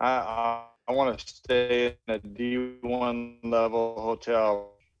 I want to stay in a D1 level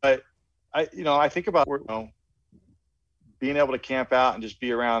hotel, but I think about being able to camp out and just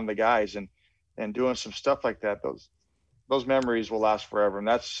be around the guys and doing some stuff like that. Those memories will last forever. And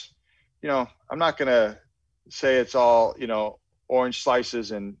that's, I'm not going to say it's all, orange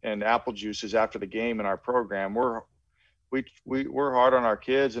slices and apple juices after the game in our program. We're hard on our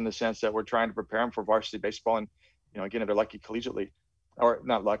kids in the sense that we're trying to prepare them for varsity baseball. And, again, if they're lucky collegiately, or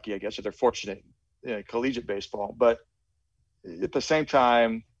not lucky, I guess, if they're fortunate, collegiate baseball. But at the same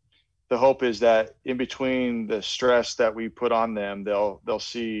time, the hope is that in between the stress that we put on them, they'll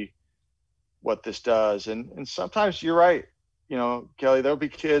see what this does. And sometimes you're right, Kelly, there'll be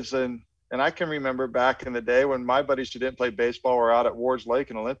kids and I can remember back in the day when my buddies who didn't play baseball were out at Wards Lake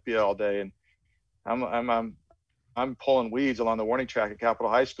and Olympia all day. And I'm I'm pulling weeds along the warning track at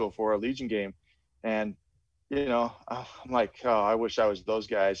Capitol High School for a Legion game. And, I'm like, oh, I wish I was those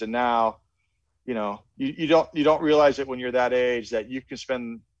guys. And now, you don't realize it when you're that age that you can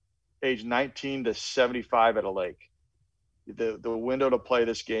spend age 19 to 75 at a lake. The window to play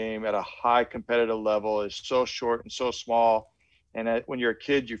this game at a high competitive level is so short and so small. And when you're a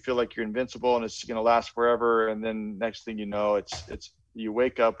kid, you feel like you're invincible and it's going to last forever. And then next thing you know, it's you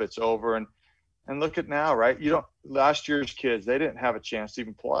wake up, it's over. And look at now, right? Last year's kids, they didn't have a chance to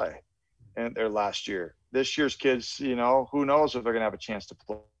even play in their last year. This year's kids, who knows if they're going to have a chance to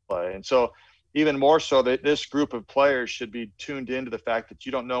play. And so even more so that this group of players should be tuned into the fact that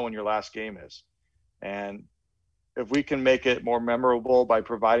you don't know when your last game is. And if we can make it more memorable by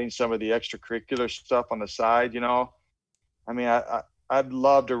providing some of the extracurricular stuff on the side, I'd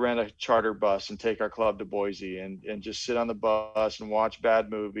love to rent a charter bus and take our club to Boise and just sit on the bus and watch bad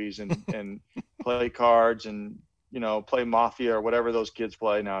movies and play cards and, play Mafia or whatever those kids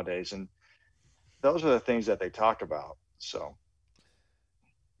play nowadays. And those are the things that they talk about. So.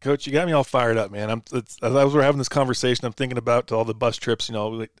 Coach, you got me all fired up, man. As we're having this conversation, I'm thinking about all the bus trips,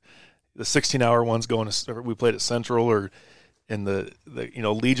 the 16-hour ones we played at Central or in the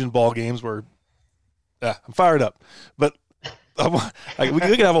Legion ball games where I'm fired up. But we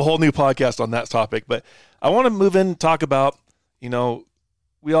could have a whole new podcast on that topic. But I want to move in and talk about,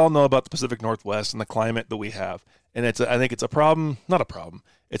 we all know about the Pacific Northwest and the climate that we have. And I think it's a problem, not a problem.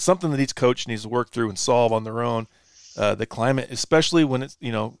 It's something that each coach needs to work through and solve on their own. The climate, especially when it's,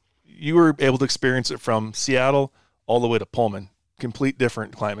 you were able to experience it from Seattle all the way to Pullman, complete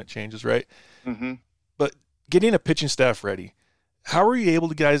different climate changes, right? Mm-hmm. But getting a pitching staff ready, how are you able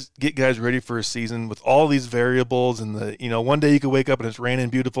to get guys ready for a season with all these variables and one day you could wake up and it's raining,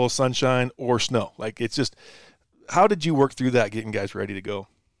 beautiful sunshine or snow? Like it's just, how did you work through that, getting guys ready to go?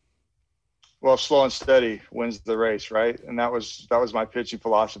 Well, slow and steady wins the race, right? And that was my pitching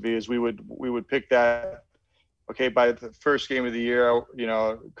philosophy is we would pick that. Okay, by the first game of the year,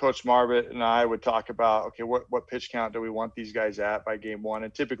 Coach Marvitt and I would talk about, okay, what pitch count do we want these guys at by game one?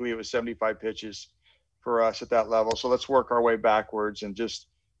 And typically it was 75 pitches for us at that level. So let's work our way backwards and just,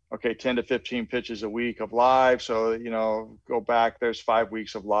 10 to 15 pitches a week of live. So, go back, there's 5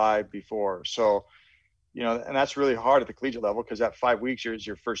 weeks of live before. So, and that's really hard at the collegiate level because that 5 weeks is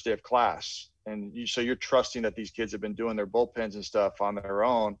your first day of class. And so you're trusting that these kids have been doing their bullpens and stuff on their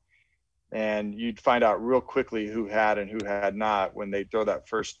own. And you'd find out real quickly who had and who had not when they throw that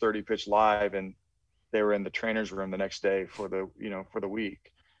first 30 pitch live and they were in the trainer's room the next day for the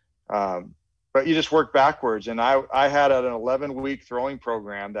week. But you just work backwards. And I had an 11-week throwing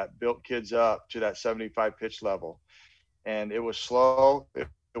program that built kids up to that 75 pitch level. And it was slow. It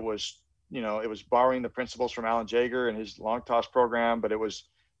was borrowing the principles from Alan Jaeger and his long toss program, but it was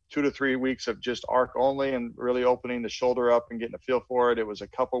 2 to 3 weeks of just arc only and really opening the shoulder up and getting a feel for it. It was a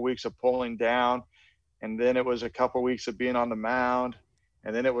couple of weeks of pulling down, and then it was a couple of weeks of being on the mound,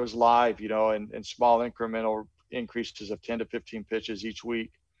 and then it was live, and small incremental increases of 10 to 15 pitches each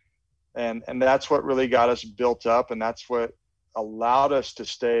week. And that's what really got us built up, and that's what allowed us to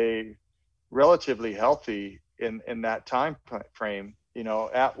stay relatively healthy in that time frame,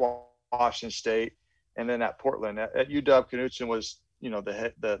 at Washington State and then at Portland. At UW, Knutson was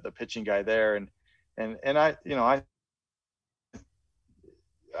the pitching guy there. And I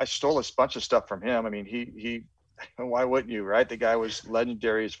stole a bunch of stuff from him. I mean, he why wouldn't you, right? The guy was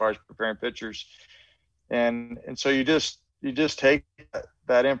legendary as far as preparing pitchers. And so you just take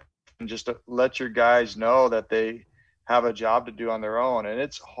that in and just let your guys know that they have a job to do on their own. And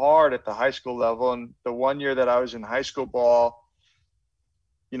it's hard at the high school level. And the one year that I was in high school ball,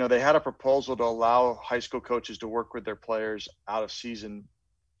 they had a proposal to allow high school coaches to work with their players out of season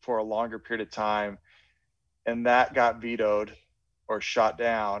for a longer period of time. And that got vetoed or shot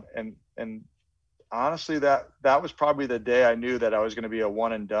down. And honestly, that was probably the day I knew that I was going to be a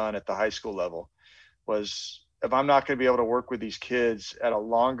one and done at the high school level. Was if I'm not going to be able to work with these kids at a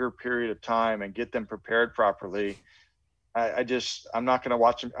longer period of time and get them prepared properly, I'm not going to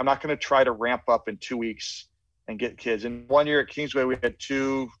watch them. I'm not going to try to ramp up in 2 weeks and get kids. And one year at Kingsway, we had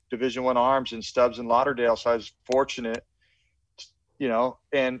 2 Division I arms in Stubbs and Lauderdale. So I was fortunate,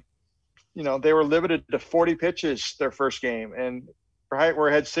 and, they were limited to 40 pitches their first game. And right, we're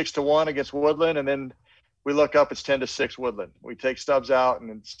ahead 6-1 against Woodland. And then we look up, it's 10-6 Woodland. We take Stubbs out and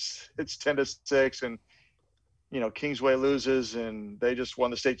it's 10-6. And, Kingsway loses and they just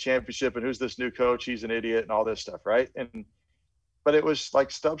won the state championship. And who's this new coach? He's an idiot and all this stuff. Right. But it was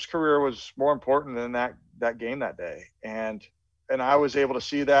like Stubbs' career was more important than that game that day. And I was able to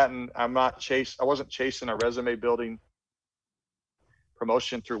see that. And I wasn't chasing a resume building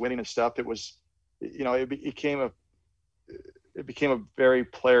promotion through winning and stuff. It was, it became it became a very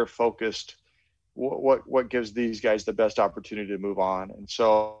player focused, what gives these guys the best opportunity to move on. And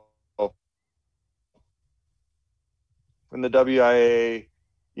so when the WIA,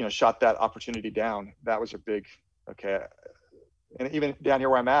 shot that opportunity down, that was a big, okay. And even down here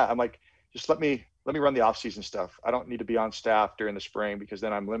where I'm at, I'm like, just let me run the off season stuff. I don't need to be on staff during the spring because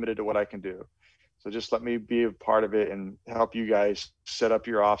then I'm limited to what I can do. So just let me be a part of it and help you guys set up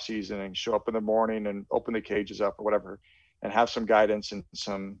your off season and show up in the morning and open the cages up or whatever, and have some guidance and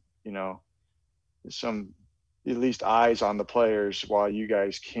some at least eyes on the players while you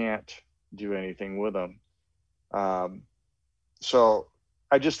guys can't do anything with them. So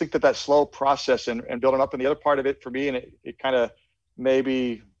I just think that slow process and building up, and the other part of it for me, and it kind of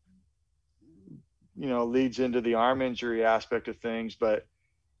maybe, leads into the arm injury aspect of things, but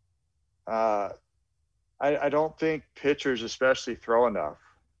I don't think pitchers especially throw enough,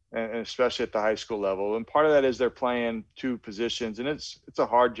 and especially at the high school level. And part of that is they're playing two positions, and it's a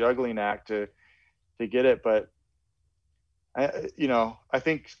hard juggling act to get it. But I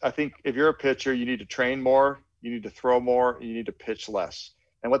think if you're a pitcher, you need to train more, you need to throw more, and you need to pitch less.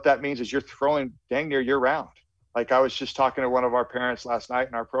 And what that means is you're throwing dang near year round. Like I was just talking to one of our parents last night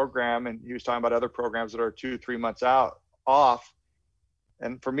in our program, and he was talking about other programs that are 2-3 months off.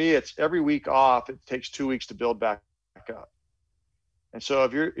 And for me, it's every week off. It takes 2 weeks to build back up. And so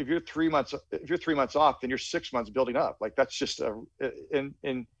if you're 3 months off, then you're 6 months building up. Like that's just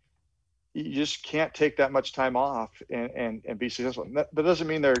and you just can't take that much time off and be successful. That doesn't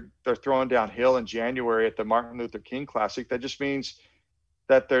mean they're throwing downhill in January at the Martin Luther King Classic. That just means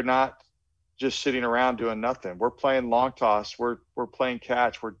that they're not just sitting around doing nothing. We're playing long toss. We're playing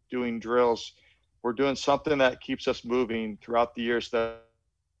catch. We're doing drills. We're doing something that keeps us moving throughout the years, that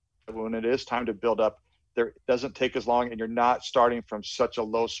when it is time to build up, it doesn't take as long, and you're not starting from such a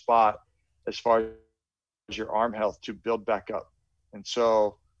low spot as far as your arm health to build back up. And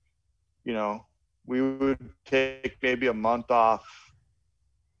so, we would take maybe a month off.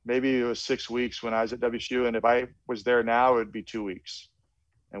 Maybe it was 6 weeks when I was at WSU, and if I was there now, it would be 2 weeks.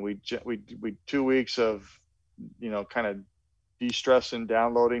 And we 2 weeks of, kind of de-stressing,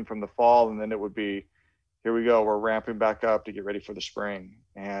 downloading from the fall, and then it would be, here we go, we're ramping back up to get ready for the spring.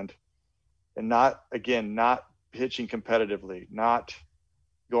 And not pitching competitively, not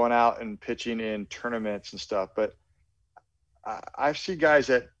going out and pitching in tournaments and stuff. But I see guys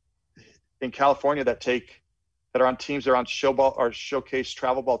in California that are on teams, they're on show ball or showcase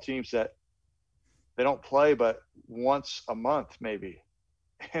travel ball teams that they don't play but once a month maybe.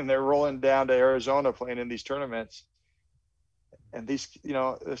 And they're rolling down to Arizona playing in these tournaments. And these,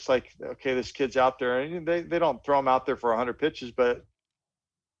 it's like, okay, this kid's out there, and they don't throw him out there for 100 pitches, but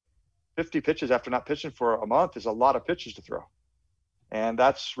 50 pitches after not pitching for a month is a lot of pitches to throw. And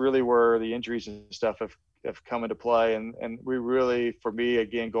that's really where the injuries and stuff have come into play. And we really, for me,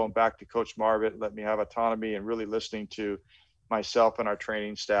 again, going back to Coach Marvitt, let me have autonomy and really listening to myself and our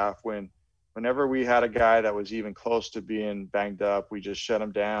training staff. Whenever we had a guy that was even close to being banged up, we just shut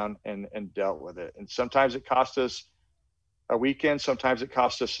him down and dealt with it. And sometimes it cost us a weekend, sometimes it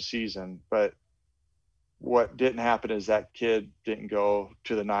cost us a season. But what didn't happen is that kid didn't go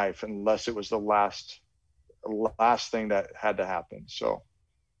to the knife unless it was the last thing that had to happen. So,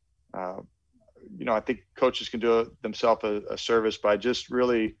 I think coaches can do themselves a service by just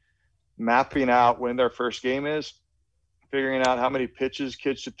really mapping out when their first game is, figuring out how many pitches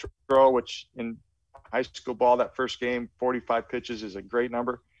kids should throw, which in high school ball, that first game, 45 pitches is a great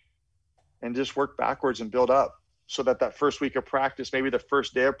number, and just work backwards and build up so that first week of practice, maybe the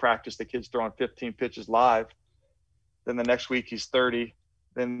first day of practice, the kid's throwing 15 pitches live. Then the next week he's 30.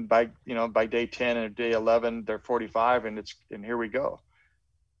 Then by day 10 and day 11, they're 45, and here we go.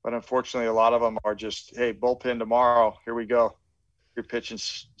 But unfortunately, a lot of them are just, hey, bullpen tomorrow. Here we go. You're pitching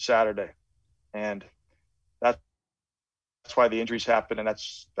Saturday. And that's why the injuries happen. And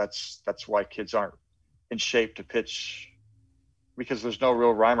that's why kids aren't in shape to pitch, because there's no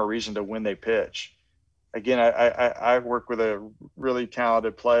real rhyme or reason to when they pitch. Again, I work with a really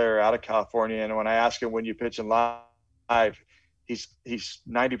talented player out of California. And when I ask him when you pitch in live, he's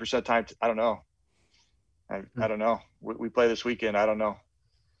 90% of the time, I don't know. I don't know. We play this weekend. I don't know.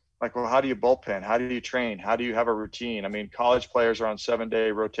 Like, well, how do you bullpen? How do you train? How do you have a routine? I mean, college players are on 7-day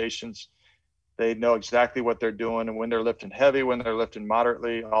rotations. They know exactly what they're doing and when they're lifting heavy, when they're lifting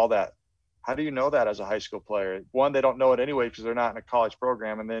moderately, all that. How do you know that as a high school player? One, they don't know it anyway because they're not in a college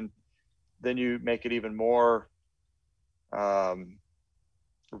program. And then you make it even more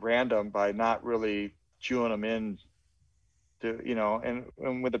random by not really cueing them in to, and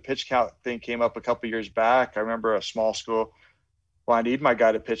when the pitch count thing came up a couple of years back, I remember a small school, well, I need my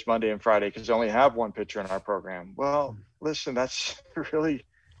guy to pitch Monday and Friday because I only have one pitcher in our program. Well, listen, that's really,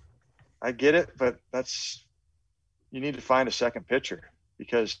 I get it, but you need to find a second pitcher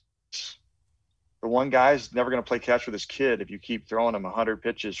because the one guy's never going to play catch with his kid if you keep throwing him 100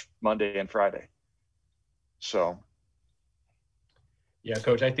 pitches Monday and Friday. So. Yeah,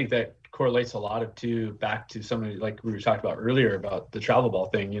 Coach, I think that correlates a lot back to something like we were talking about earlier about the travel ball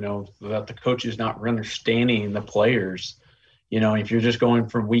thing, that the coach is not understanding the players. If you're just going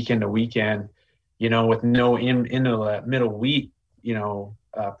from weekend to weekend, with no into that middle week,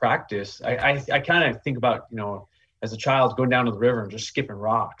 practice, I kind of think about, as a child going down to the river and just skipping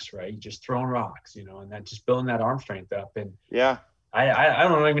rocks, right? Just throwing rocks, and that just building that arm strength up. And yeah, I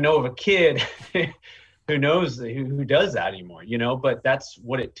don't even know of a kid who does that anymore, but that's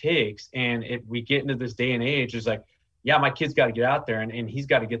what it takes. And if we get into this day and age, it's like, yeah, my kid's got to get out there and he's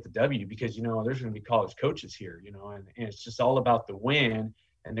got to get the W because, there's going to be college coaches here, and it's just all about the win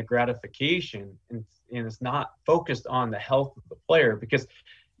and the gratification. And it's not focused on the health of the player because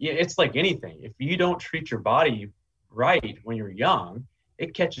it's like anything. If you don't treat your body right when you're young,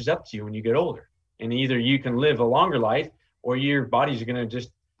 it catches up to you when you get older. And either you can live a longer life or your body's going to just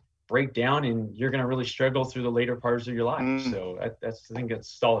break down and you're going to really struggle through the later parts of your life. So I think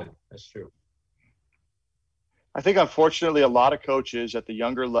that's solid. That's true. I think unfortunately a lot of coaches at the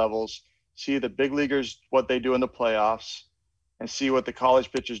younger levels see the big leaguers, what they do in the playoffs, and see what the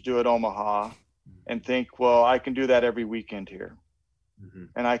college pitchers do at Omaha and think, well, I can do that every weekend here. Mm-hmm.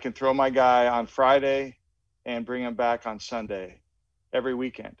 And I can throw my guy on Friday and bring him back on Sunday every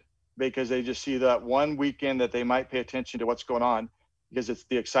weekend because they just see that one weekend that they might pay attention to what's going on because it's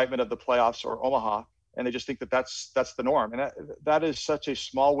the excitement of the playoffs or Omaha. And they just think that that's the norm. And that is such a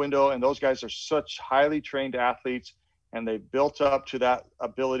small window. And those guys are such highly trained athletes and they built up to that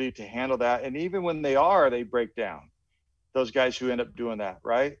ability to handle that. And even when they break down, those guys who end up doing that.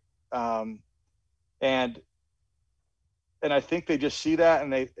 Right. And I think they just see that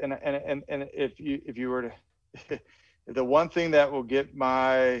and if you were to, the one thing that will get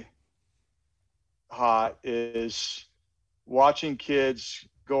my hot is watching kids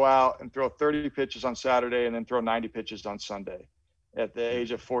go out and throw 30 pitches on Saturday and then throw 90 pitches on Sunday at the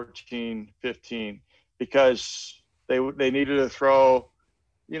age of 14, 15, because they needed to throw,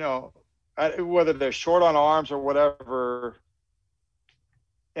 whether they're short on arms or whatever.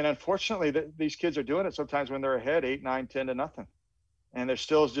 And unfortunately, these kids are doing it sometimes when they're ahead 8, 9, 10 to nothing. And they're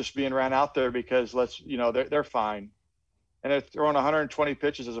still just being ran out there because they're fine. And they're throwing 120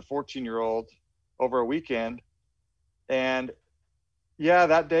 pitches as a 14-year-old over a weekend. And yeah,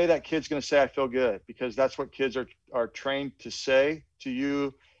 that day that kid's going to say, I feel good, because that's what kids are trained to say to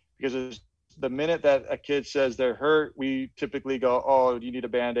you. Because the minute that a kid says they're hurt, we typically go, oh, you need a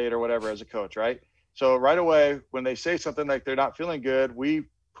Band-Aid or whatever as a coach, right? So right away, when they say something like they're not feeling good, we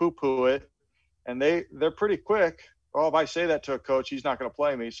poo-poo it. And they're pretty quick. Oh, if I say that to a coach, he's not going to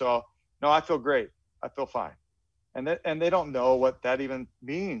play me. So no, I feel great. I feel fine. And they don't know what that even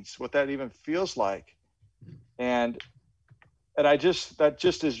means, what that even feels like. And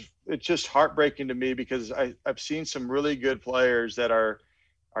it's just heartbreaking to me because I've seen some really good players that are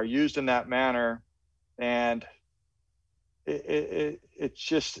used in that manner. And it's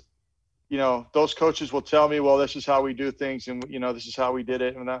just, those coaches will tell me, well, this is how we do things. And, this is how we did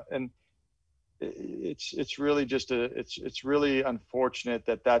it. And it's really just it's really unfortunate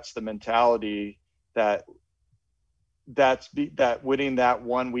that that's the mentality that winning that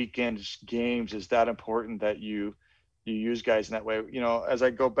one weekend's games is that important that you use guys in that way. As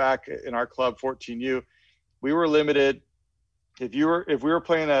I go back in our club 14U, we were limited. If we were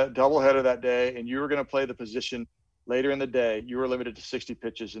playing a doubleheader that day and you were going to play the position later in the day, you were limited to 60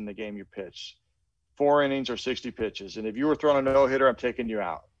 pitches in the game you pitched, 4 innings or 60 pitches. And if you were throwing a no-hitter, I'm taking you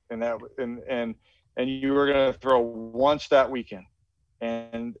out. And you were going to throw once that weekend.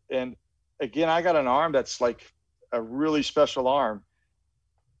 And again, I got an arm that's like a really special arm.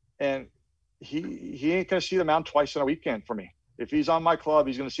 And he ain't going to see the mound twice in a weekend for me. If he's on my club,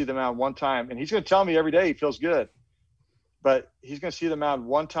 he's going to see the mound one time. And he's going to tell me every day he feels good. But he's going to see the mound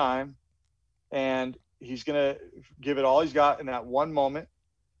one time. And he's going to give it all he's got in that one moment.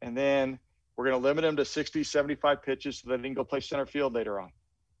 And then we're going to limit him to 60, 75 pitches so that he can go play center field later on.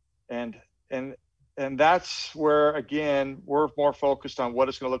 And that's where, again, we're more focused on what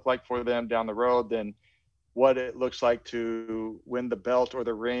it's going to look like for them down the road than what it looks like to win the belt or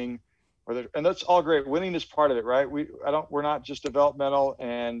the ring. And that's all great. Winning is part of it, right? We're not just developmental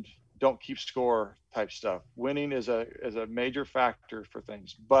and don't keep score type stuff. Winning is a major factor for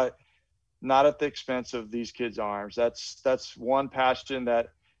things, but not at the expense of these kids' arms. That's one passion that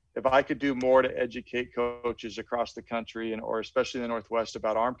if I could do more to educate coaches across the country or especially in the Northwest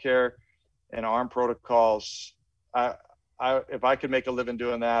about arm care and arm protocols, if I could make a living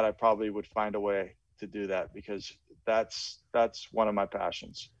doing that, I probably would find a way to do that, because that's one of my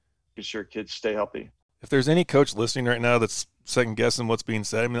passions. Be sure kids stay healthy. If there's any coach listening right now that's second guessing what's being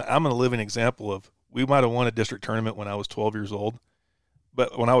said, I mean, I'm a living example of, we might have won a district tournament when I was 12 years old,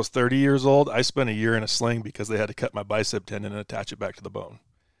 but when I was 30 years old, I spent a year in a sling because they had to cut my bicep tendon and attach it back to the bone.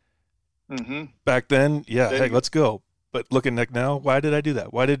 Mm-hmm. Back then, yeah, hey, let's go. But looking back now, why did I do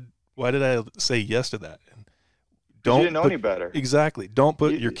that? Why did I say yes to that? You didn't know any better. Exactly. Don't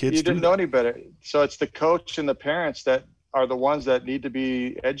put your kids. You didn't know any better. So it's the coach and the parents that are the ones that need to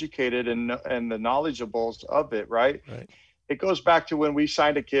be educated and the knowledgeables of it, right? Right. It goes back to when we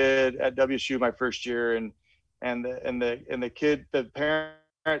signed a kid at WSU my first year, and the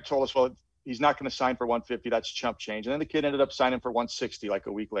parent told us, well, he's not going to sign for 150. That's chump change. And then the kid ended up signing for 160 like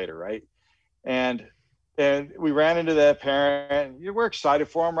a week later, right? And we ran into that parent. We're excited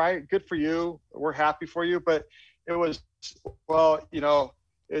for him, right? Good for you. We're happy for you. But it was, well,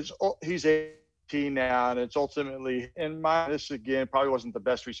 he's 18 now, and it's ultimately, in my, this again probably wasn't the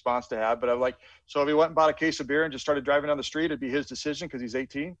best response to have, but I'm like, so if he went and bought a case of beer and just started driving down the street, it'd be his decision because he's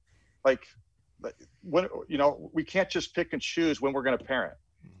 18. Like, when, we can't just pick and choose when we're going to parent.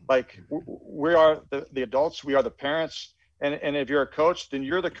 Like, we are the adults, we are the parents. And if you're a coach, then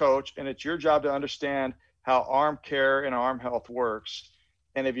you're the coach, and it's your job to understand how arm care and arm health works.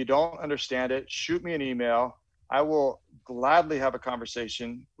 And if you don't understand it, shoot me an email. I will gladly have a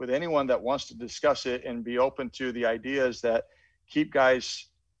conversation with anyone that wants to discuss it and be open to the ideas that keep guys,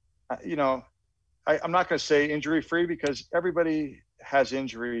 I'm not going to say injury free, because everybody has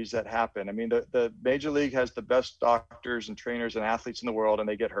injuries that happen. I mean, the major league has the best doctors and trainers and athletes in the world, and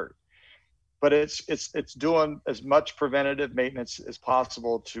they get hurt. But it's doing as much preventative maintenance as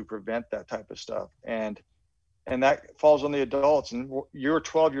possible to prevent that type of stuff. And that falls on the adults. And you're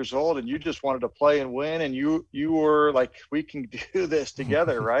 12 years old and you just wanted to play and win. And you were like, we can do this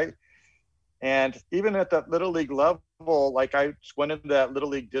together. Right. And even at that little league level, like, I went into that little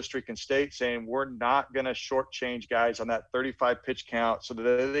league district and state saying, we're not going to shortchange guys on that 35 pitch count so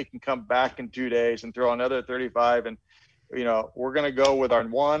that they can come back in 2 days and throw another 35. And, we're going to go with our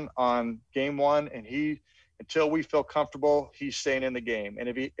one on game one, and until we feel comfortable, he's staying in the game. And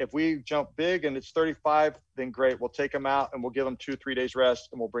if we jump big and it's 35, then great. We'll take him out and we'll give him 2-3 days rest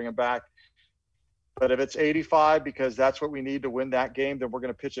and we'll bring him back. But if it's 85, because that's what we need to win that game, then we're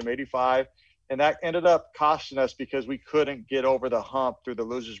going to pitch him 85. And that ended up costing us because we couldn't get over the hump through the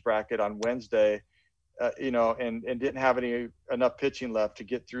losers bracket on Wednesday, and didn't have enough pitching left to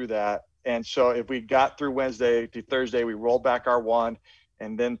get through that. And so if we got through Wednesday to Thursday, we rolled back our one.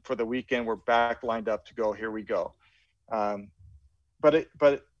 And then for the weekend, we're back lined up to go. Here we go. But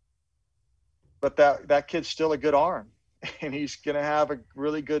that kid's still a good arm, and he's going to have a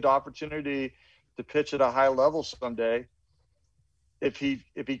really good opportunity to pitch at a high level someday if he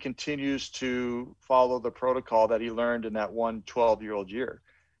continues to follow the protocol that he learned in that 12-year-old year.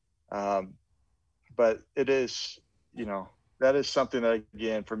 But it is, that is something that,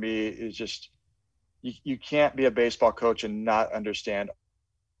 again, for me, is just, you can't be a baseball coach and not understand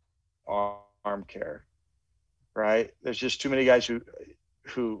arm care, right? There's just too many guys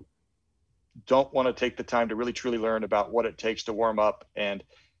who don't want to take the time to really truly learn about what it takes to warm up. And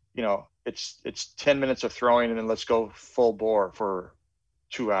it's 10 minutes of throwing and then let's go full bore for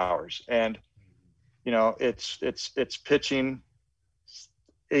 2 hours. And it's pitching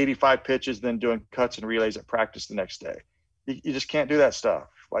 85 pitches, then doing cuts and relays at practice the next day. You just can't do that stuff.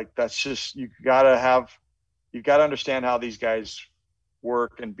 Like, that's just, you've got to understand how these guys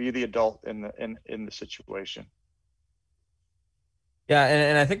work and be the adult in the situation. Yeah.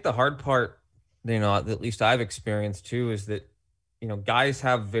 And I think the hard part, at least I've experienced too, is that, guys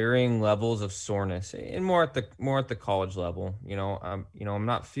have varying levels of soreness, and more at the college level. I'm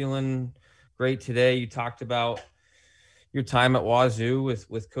not feeling great today. You talked about your time at Wazoo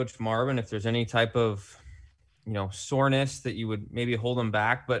with Coach Marvin, if there's any type of, soreness that you would maybe hold them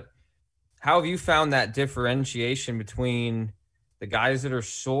back. But how have you found that differentiation between the guys that are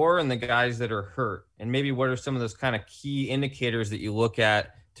sore and the guys that are hurt? And maybe what are some of those kind of key indicators that you look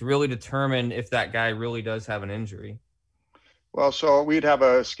at to really determine if that guy really does have an injury? Well, so we'd have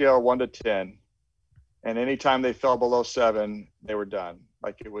a scale 1 to 10, and anytime they fell below 7, they were done.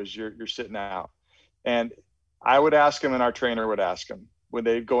 Like, it was, you're sitting out. And I would ask them, and our trainer would ask them when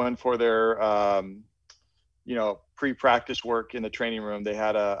they go in for their, pre-practice work in the training room. They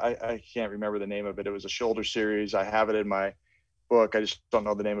had I can't remember the name of it. It was a shoulder series. I have it in my book. I just don't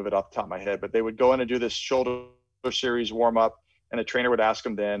know the name of it off the top of my head, but they would go in and do this shoulder series warm up. and a trainer would ask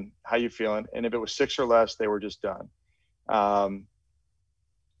them then, how you feeling? And if it was 6 or less, they were just done. And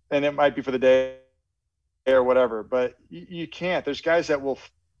it might be for the day or whatever, but you can't. There's guys that will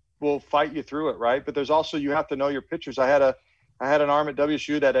fight you through it, right? But there's also, you have to know your pitchers. I had an arm at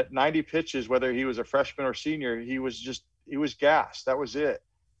WSU that at 90 pitches, whether he was a freshman or senior, he was gassed. That was it.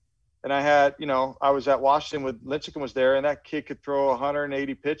 And I had, I was at Washington with Lincecum was there, and that kid could throw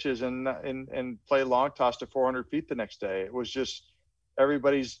 180 pitches and play long toss to 400 feet the next day. It was just,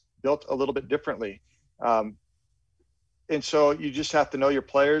 everybody's built a little bit differently. And so you just have to know your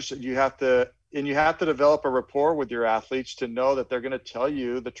players. You have to develop a rapport with your athletes to know that they're going to tell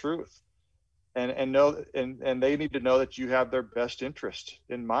you the truth, and they need to know that you have their best interest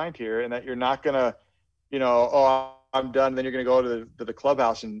in mind here, and that you're not going to, oh, I'm done. Then you're going to go to the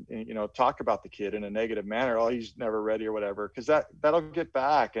clubhouse and talk about the kid in a negative manner. Oh, he's never ready or whatever, because that'll get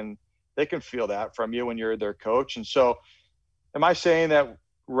back, and they can feel that from you when you're their coach. And so, am I saying that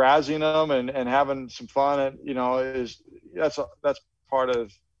razzing them and having some fun, that's part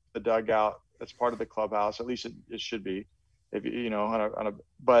of the dugout. That's part of the clubhouse. At least it should be. If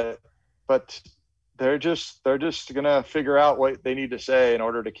but they're just gonna figure out what they need to say in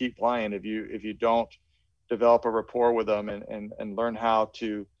order to keep playing. If you don't develop a rapport with them and learn how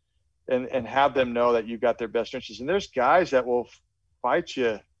to and have them know that you've got their best interests. And there's guys that will fight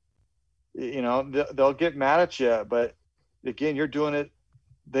you. They'll get mad at you, but again, you're doing it.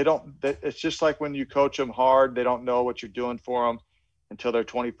 It's just like when you coach them hard, they don't know what you're doing for them until they're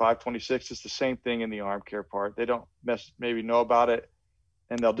 25, 26. It's the same thing in the arm care part. They don't maybe know about it,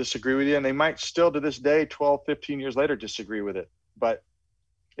 and they'll disagree with you. And they might still to this day, 12, 15 years later, disagree with it. But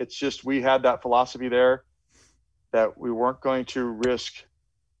it's just, we had that philosophy there that we weren't going to risk,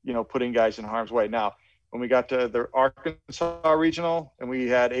 putting guys in harm's way. Now, when we got to the Arkansas regional and we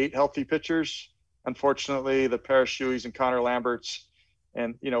had 8 healthy pitchers, unfortunately, the Parashuis and Connor Lamberts,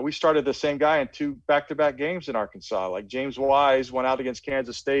 and, we started the same guy in 2 back-to-back games in Arkansas. Like James Wise went out against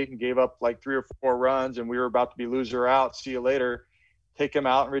Kansas State and gave up like 3 or 4 runs, and we were about to be loser out. See you later. Take him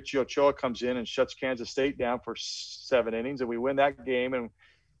out, and Richie Ochoa comes in and shuts Kansas State down for 7 innings, and we win that game, and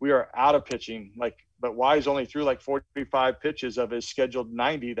we are out of pitching. But Wise only threw like 45 pitches of his scheduled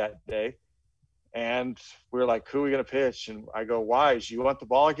 90 that day. And we were like, who are we going to pitch? And I go, Wise, you want the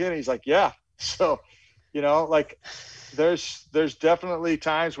ball again? He's like, yeah. So, there's definitely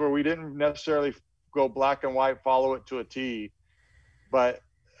times where we didn't necessarily go black and white, follow it to a T. But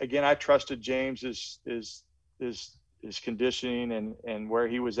again, I trusted James' his conditioning and where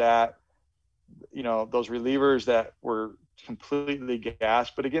he was at, those relievers that were completely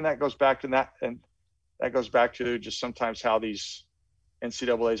gassed. But again, that goes back to just sometimes how these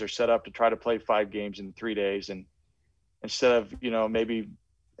NCAAs are set up to try to play 5 games in 3 days. And instead of, maybe,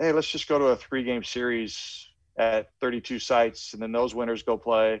 hey, let's just go to a 3-game series at 32 sites, and then those winners go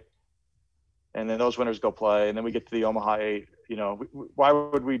play, and then those winners go play, and then we get to the Omaha 8. Why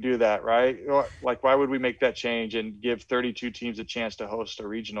would we do that, right? Like, why would we make that change and give 32 teams a chance to host a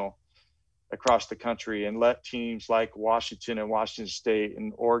regional across the country, and let teams like Washington and Washington State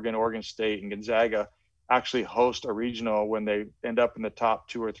and Oregon State and Gonzaga actually host a regional when they end up in the top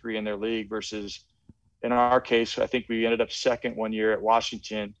 2 or 3 in their league, versus in our case, I think we ended up second one year at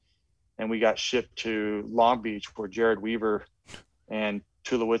Washington, and we got shipped to Long Beach where Jared Weaver and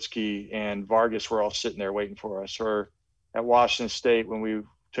Tulowitzki and Vargas were all sitting there waiting for us. Or at Washington State when we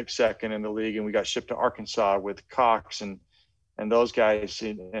took second in the league and we got shipped to Arkansas with Cox and those guys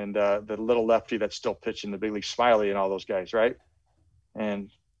and the little lefty that's still pitching the big league, Smiley, and all those guys, right?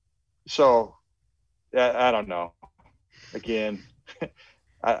 And so I don't know. Again,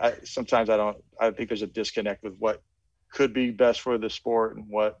 I sometimes I think there's a disconnect with what could be best for the sport and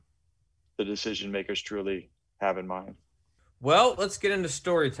what the decision makers truly have in mind. Well, let's get into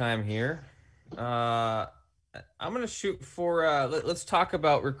story time here. I'm going to shoot for let's talk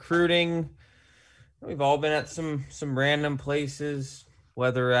about recruiting. We've all been at some random places,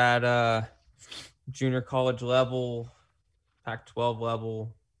 whether at junior college level, Pac-12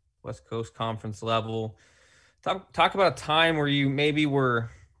 level, West Coast Conference level. Talk about a time where you maybe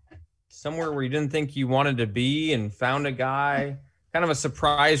were somewhere where you didn't think you wanted to be and found a guy, kind of a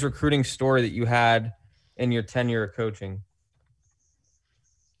surprise recruiting story that you had in your tenure of coaching.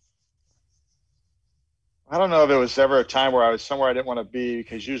 I don't know if there was ever a time where I was somewhere I didn't want to be,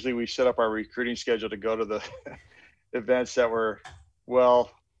 because usually we set up our recruiting schedule to go to the events that were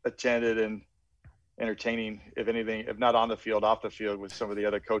well attended and entertaining, if anything, if not on the field, off the field, with some of the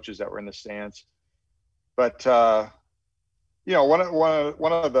other coaches that were in the stands. But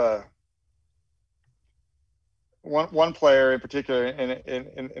one player in particular,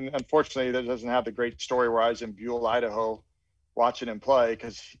 and unfortunately that doesn't have the great story, where I was in Buell, Idaho, watching him play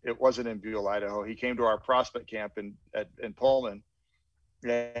because it wasn't in Buell, Idaho. He came to our prospect camp in Pullman,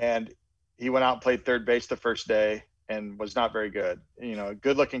 and he went out and played third base the first day and was not very good. You know,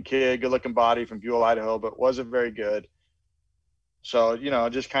 good looking kid, good looking body from Buell, Idaho, but wasn't very good. So, you know,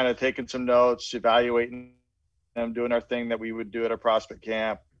 just kind of taking some notes, evaluating them, doing our thing that we would do at a prospect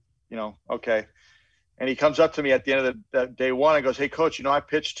camp, you know, okay. And he comes up to me at the end of the day one and goes, "Hey, coach, you know, I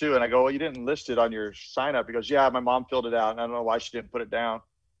pitched too." And I go, "Well, you didn't list it on your sign up." He goes, "Yeah, my mom filled it out, and I don't know why she didn't put it down."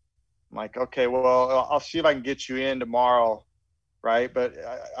 I'm like, "Okay, well, I'll see if I can get you in tomorrow." Right. But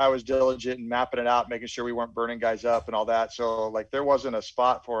I was diligent in mapping it out, making sure we weren't burning guys up and all that. So like there wasn't a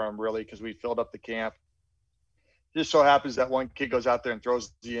spot for him really because we filled up the camp. Just so happens that one kid goes out there and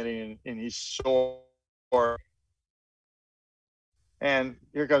throws the inning and he's sore. And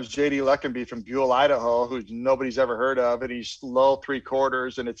here comes JD Leckenby from Buell, Idaho, who nobody's ever heard of. And he's low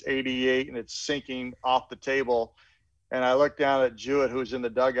 3/4 and it's 88 and it's sinking off the table. And I look down at Jewett, who's in the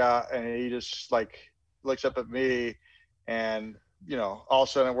dugout, and he just like looks up at me. And, you know, all of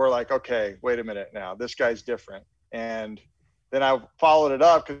a sudden we're like, okay, wait a minute now. This guy's different. And then I followed it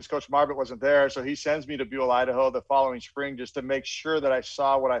up because Coach Marbert wasn't there. So he sends me to Buell, Idaho the following spring just to make sure that I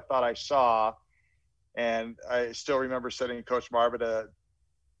saw what I thought I saw. And I still remember sending Coach Marbert a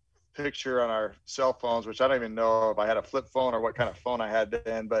picture on our cell phones, which I don't even know if I had a flip phone or what kind of phone I had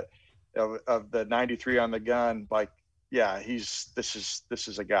then, but of the 93 on the gun, like, yeah, this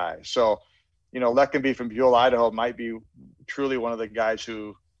is a guy. So, you know, Leckenby from Buell, Idaho might be truly one of the guys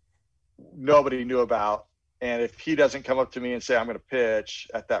who nobody knew about. And if he doesn't come up to me and say, "I'm going to pitch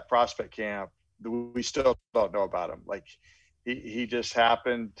at that prospect camp," we still don't know about him. Like he just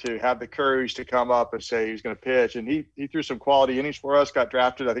happened to have the courage to come up and say he's going to pitch. And he threw some quality innings for us, got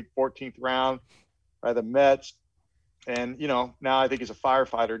drafted, I think 14th round by the Mets. And, you know, now I think he's a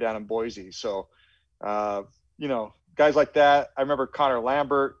firefighter down in Boise. So, you know, guys like that. I remember Connor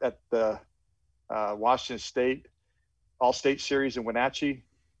Lambert at the Washington State All-State Series in Wenatchee,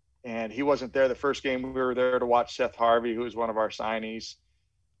 and he wasn't there the first game. We were there to watch Seth Harvey, who was one of our signees,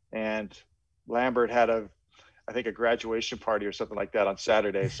 and Lambert had I think a graduation party or something like that on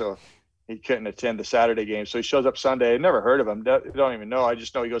Saturday, so he couldn't attend the Saturday game. So he shows up Sunday. I never heard of him. Don't even know. I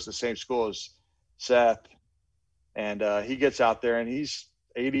just know he goes to the same school as Seth, and he gets out there and he's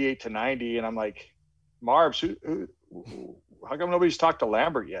 88 to 90, and I'm like, Marbs, how come nobody's talked to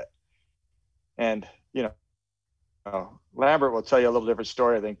Lambert yet? And, you know, Lambert will tell you a little different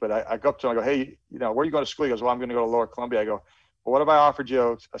story, I think. But I go up to him, I go, "Hey, you know, where are you going to school?" He goes, "Well, I'm going to go to Lower Columbia." I go, "Well, what if I offered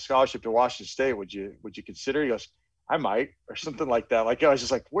you a scholarship to Washington State? Would you consider?" He goes, "I might," or something like that. Like, I was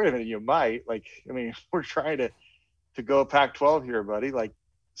just like, wait a minute, you might? Like, I mean, we're trying to go Pac-12 here, buddy. Like,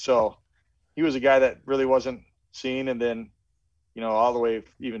 so he was a guy that really wasn't seen. And then, you know, all the way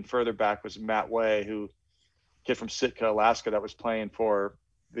even further back was Matt Way, who kid from Sitka, Alaska, that was playing for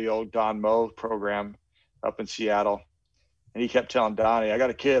the old Don Moe program up in Seattle. And he kept telling Donnie, I got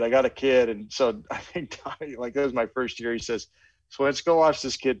a kid. And so I think Donnie, like, that was my first year. He says, "So let's go watch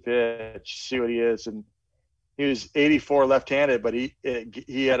this kid pitch, see what he is." And he was 84 left-handed, but he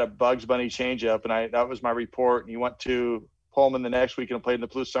had a Bugs Bunny changeup. And that was my report. And he went to Pullman the next week and played in the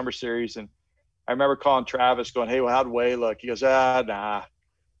Blue Summer Series. And I remember calling Travis going, "Hey, well, how'd Way look?" He goes, "Nah." So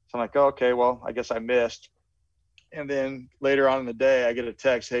I'm like, "Oh, okay, well, I guess I missed." And then later on in the day, I get a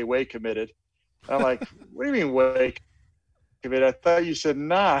text, "Hey, Way committed." And I'm like, "What do you mean Way committed? I thought you said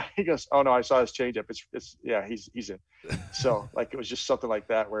nah." He goes, "Oh no, I saw his changeup. It's yeah, he's in." So like, it was just something like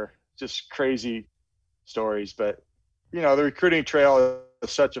that, where just crazy stories. But, you know, the recruiting trail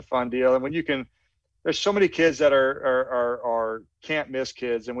is such a fun deal. And when you can, there's so many kids that are can't miss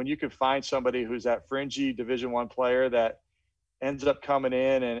kids. And when you can find somebody who's that fringy Division I player that ends up coming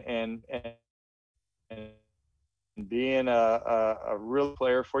in and being a real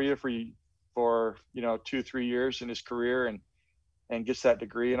player for you for you know 2-3 years in his career and gets that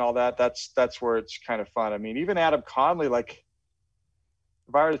degree and all that, that's where it's kind of fun. I mean, even Adam Conley, like,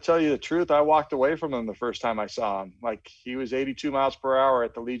 if I were to tell you the truth, I walked away from him the first time I saw him. Like, he was 82 miles per hour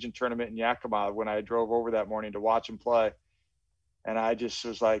at the Legion tournament in Yakima when I drove over that morning to watch him play. And I just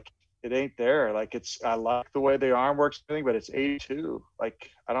was like, it ain't there. Like, I like the way the arm works, but it's 82.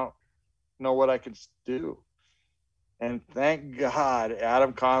 Like, I don't know what I can do. And thank God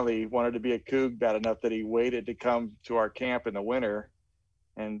Adam Conley wanted to be a Coug bad enough that he waited to come to our camp in the winter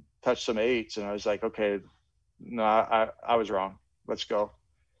and touch some 8s. And I was like, okay, no, I was wrong. Let's go.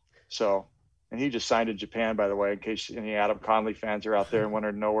 So, and he just signed in Japan, by the way, in case any Adam Conley fans are out there and want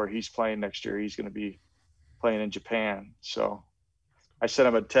to know where he's playing next year. He's going to be playing in Japan. So I sent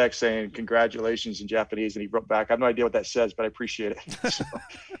him a text saying congratulations in Japanese, and he wrote back, "I have no idea what that says, but I appreciate it." So.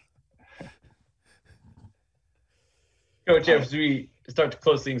 Coach, as we start to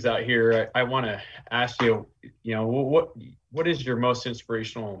close things out here, I want to ask you, what is your most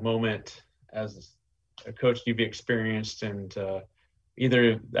inspirational moment as a coach you've experienced, and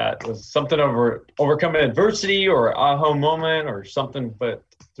either that was something overcoming adversity or aha moment or something, but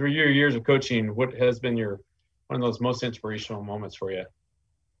through your years of coaching, what has been one of those most inspirational moments for you?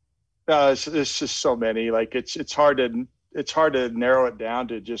 It's just so many. Like it's hard to narrow it down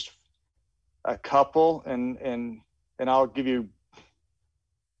to just a couple, and I'll give you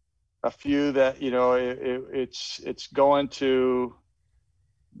a few that, it's going to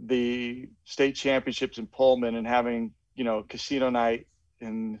the state championships in Pullman and having, casino night,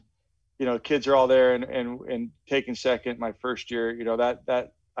 and, kids are all there and taking second my first year,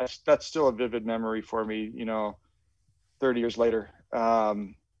 that's still a vivid memory for me, 30 years later.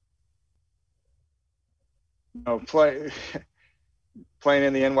 Playing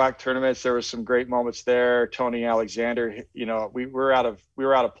in the NWAC tournaments, there was some great moments there. Tony Alexander, we were out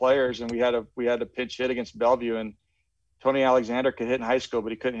of players, and we had to pinch hit against Bellevue, and Tony Alexander could hit in high school,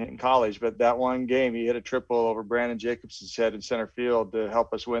 but he couldn't hit in college. But that one game, he hit a triple over Brandon Jacobson's head in center field to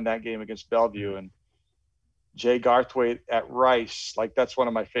help us win that game against Bellevue. And Jay Garthwaite at Rice, like that's one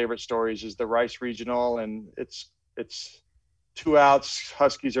of my favorite stories, is the Rice Regional, and it's 2 outs.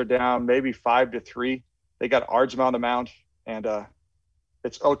 Huskies are down maybe 5-3. They got Ardsma on the mound, and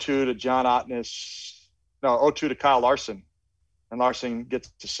it's 0-2 to John Otness. No, 0-2 to Kyle Larson. And Larson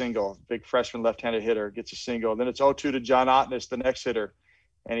gets a single. Big freshman left-handed hitter gets a single. Then it's 0-2 to John Otness, the next hitter.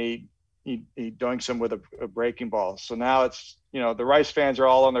 And he doinks him with a breaking ball. So now it's, the Rice fans are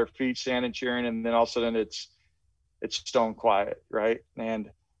all on their feet, standing, cheering, and then all of a sudden it's stone quiet, right? And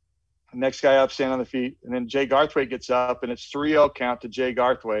the next guy up, standing on the feet. And then Jay Garthwaite gets up, and it's 3-0 count to Jay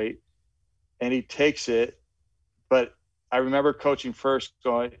Garthwaite. And he takes it. But I remember coaching first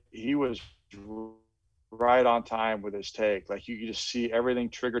going, he was right on time with his take. Like you could just see everything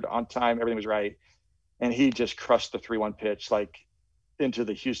triggered on time. Everything was right. And he just crushed the 3-1 pitch, like into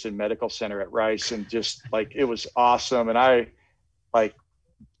the Houston Medical Center at Rice. And just like, it was awesome. And I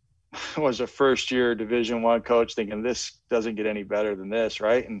was a first year Division I coach thinking this doesn't get any better than this.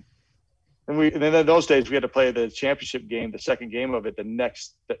 Right. And then in those days we had to play the championship game, the second game of it,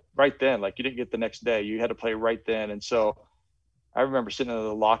 right then, like you didn't get the next day, you had to play right then. And so I remember sitting in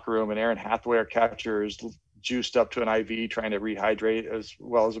the locker room, and Aaron Hathaway, our catcher, is juiced up to an IV trying to rehydrate, as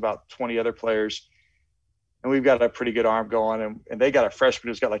well as about 20 other players. And we've got a pretty good arm going, and they got a freshman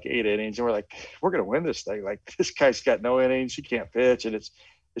who's got like 8 innings, and we're like, we're going to win this thing. Like this guy's got no innings, he can't pitch, and it's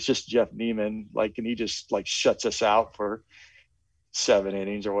just Jeff Neiman, like, and he just like shuts us out for 7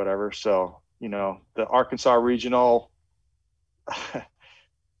 innings or whatever. So, the Arkansas Regional,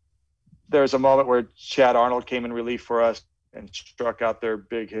 there's a moment where Chad Arnold came in relief for us and struck out their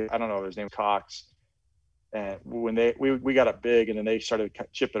big hit. I don't know his name, Cox. And when we got up big, and then they started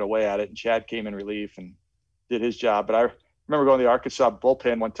chipping away at it, and Chad came in relief and did his job. But I remember going to the Arkansas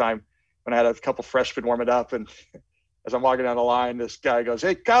bullpen one time when I had a couple freshmen warming up, and as I'm walking down the line, this guy goes,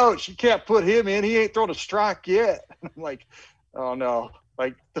 "Hey, coach, you can't put him in. He ain't thrown a strike yet." And I'm like, oh no,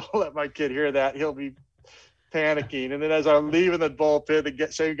 like don't let my kid hear that. He'll be panicking. And then as I'm leaving the bullpen,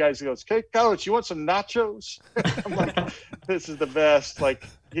 the same guy goes, "Hey, coach, you want some nachos?" I'm like, this is the best. Like,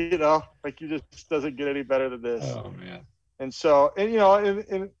 you just doesn't get any better than this. Oh man. And so,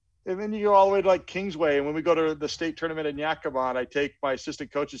 and then you go all the way to like Kingsway. And when we go to the state tournament in Yakima, I take my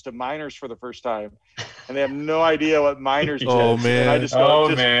assistant coaches to minors for the first time, and they have no idea what minors is. Oh man. And I just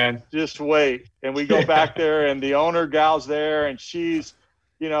go, just wait. And we go back there, and the owner gal's there, and she's,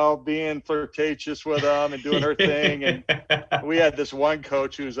 being flirtatious with them and doing her thing. And we had this one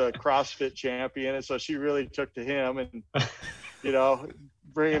coach who's a CrossFit champion, and so she really took to him, and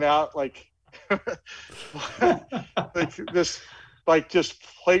bringing out like this, like just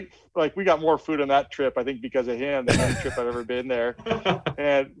plate. Like we got more food on that trip, I think, because of him than any trip I've ever been there.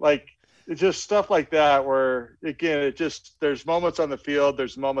 And like it's just stuff like that where, again, there's moments on the field,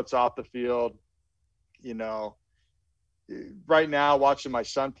 there's moments off the field. Right now, watching my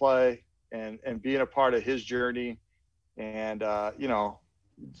son play and being a part of his journey, and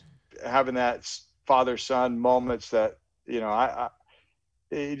having that father-son moments that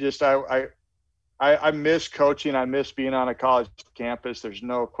I miss coaching. I miss being on a college campus. There's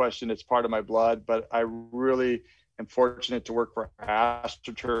no question it's part of my blood, but I really am fortunate to work for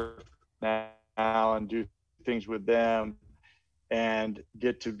AstroTurf now and do things with them and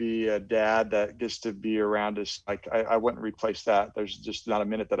get to be a dad that gets to be around us. Like I wouldn't replace that. There's just not a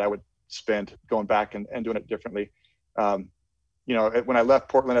minute that I would spend going back and doing it differently. When I left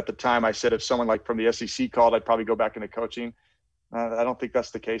Portland at the time, I said if someone like from the SEC called, I'd probably go back into coaching. I don't think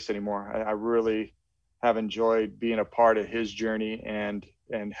that's the case anymore. I really have enjoyed being a part of his journey and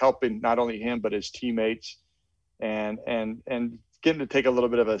helping not only him but his teammates, and getting to take a little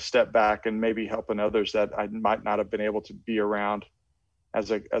bit of a step back and maybe helping others that I might not have been able to be around as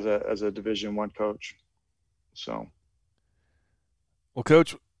a Division I coach. So, well,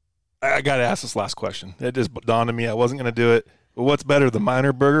 Coach, I got to ask this last question. It just dawned on me. I wasn't going to do it. But what's better, the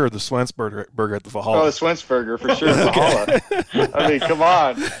Miner Burger or the Swens burger at the Valhalla? Oh, the Swens burger for sure. Valhalla. I mean, come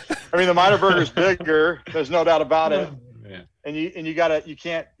on. I mean, the Miner Burger's bigger. There's no doubt about it. Yeah. And you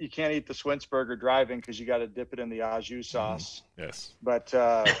can't eat the Swens burger driving because you got to dip it in the au jus sauce. Yes. But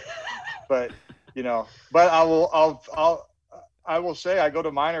but I will say I go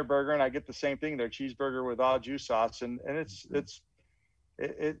to Miner Burger and I get the same thing, their cheeseburger with au jus sauce, and it's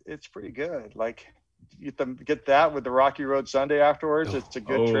pretty good. Like, you get that with the Rocky Road Sunday afterwards. It's a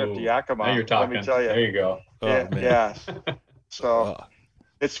good trip to Yakima. Now you're talking. Let me tell you. There you go. Yeah. So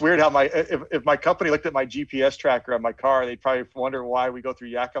it's weird how if my company looked at my GPS tracker on my car, they'd probably wonder why we go through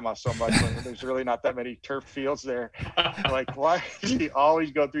Yakima so much when there's really not that many turf fields there. Like, why does he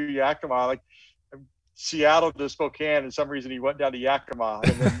always go through Yakima? Like, Seattle to Spokane, and some reason he went down to Yakima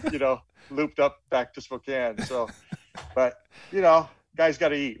and then looped up back to Spokane. So, but guys got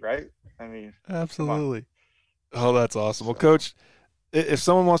to eat, right? I mean, absolutely. Oh, that's awesome. Well, Coach, if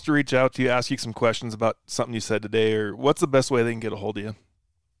someone wants to reach out to you, ask you some questions about something you said today, or what's the best way they can get a hold of you?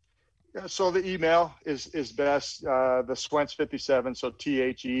 Yeah, so the email is best. The Swens57, so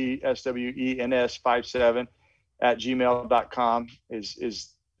THESWENS 57 @gmail.com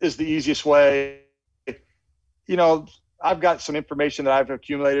is the easiest way. I've got some information that I've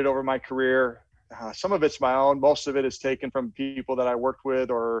accumulated over my career. Some of it's my own. Most of it is taken from people that I worked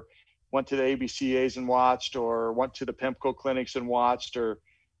with, or went to the ABCAs and watched, or went to the PEMCO clinics and watched, or,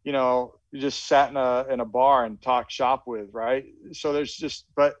 just sat in a bar and talked shop with, right? So so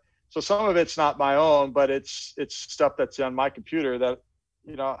some of it's not my own, but it's stuff that's on my computer that,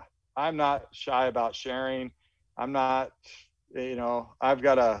 I'm not shy about sharing. I'm not, I've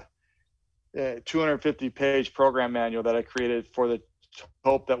got a 250-page program manual that I created for the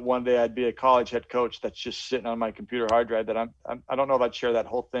hope that one day I'd be a college head coach that's just sitting on my computer hard drive. That I don't know if I'd share that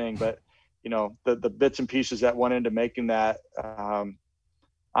whole thing, but the bits and pieces that went into making that,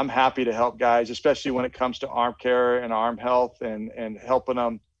 I'm happy to help guys, especially when it comes to arm care and arm health and helping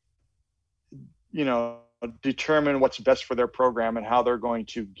them, determine what's best for their program and how they're going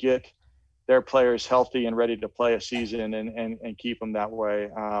to get their players healthy and ready to play a season and keep them that way.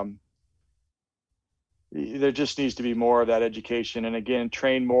 There just needs to be more of that education. And again,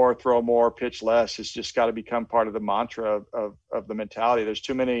 train more, throw more, pitch less. It's just got to become part of the mantra of the mentality. There's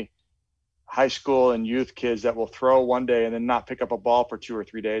too many high school and youth kids that will throw one day and then not pick up a ball for 2 or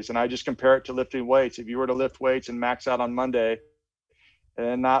 3 days. And I just compare it to lifting weights. If you were to lift weights and max out on Monday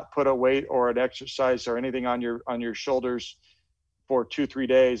and not put a weight or an exercise or anything on your shoulders for 2-3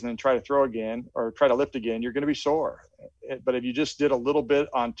 days and then try to throw again or try to lift again, you're going to be sore. But if you just did a little bit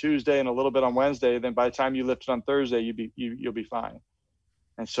on Tuesday and a little bit on Wednesday, then by the time you lifted on Thursday, you'll be fine.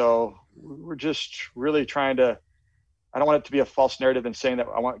 And so we're just really trying to, I don't want it to be a false narrative in saying that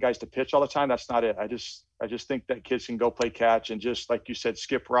I want guys to pitch all the time. That's not it. I just think that kids can go play catch and just, like you said,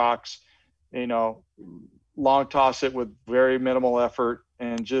 skip rocks, long toss it with very minimal effort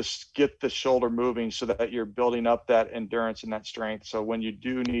and just get the shoulder moving so that you're building up that endurance and that strength. So when you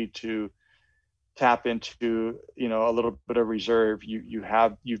do need to tap into, a little bit of reserve,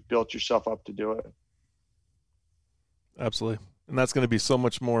 you've built yourself up to do it. Absolutely. And that's going to be so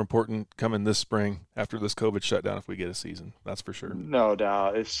much more important coming this spring after this COVID shutdown if we get a season. That's for sure. No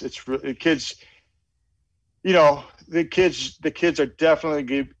doubt. It's really, kids, the kids are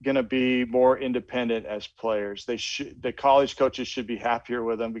definitely going to be more independent as players. The college coaches should be happier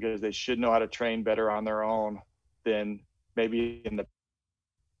with them because they should know how to train better on their own than maybe in the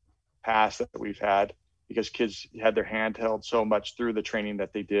past that we've had, because kids had their hand held so much through the training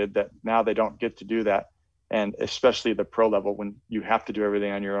that they did that now they don't get to do that. And especially the pro level when you have to do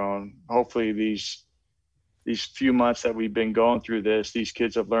everything on your own. Hopefully these few months that we've been going through this, these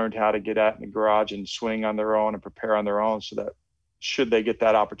kids have learned how to get out in the garage and swing on their own and prepare on their own, so that should they get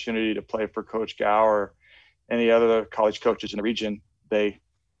that opportunity to play for Coach Gow or any other college coaches in the region, they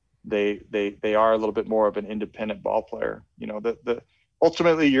are a little bit more of an independent ball player.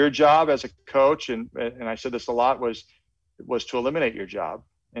 Ultimately your job as a coach, and I said this a lot, was to eliminate your job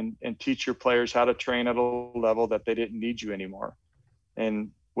and teach your players how to train at a level that they didn't need you anymore.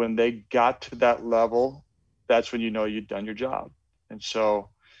 And when they got to that level, that's when you'd done your job. And so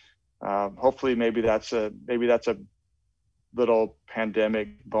hopefully maybe that's a little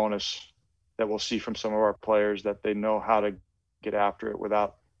pandemic bonus that we'll see from some of our players, that they know how to get after it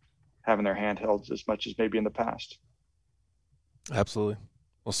without having their handhelds as much as maybe in the past. Absolutely.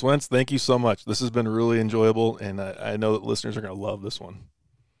 Well, Swens, thank you so much. This has been really enjoyable, and I know that listeners are going to love this one.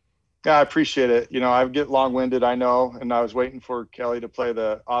 Yeah, I appreciate it. I get long-winded, I know, and I was waiting for Kelly to play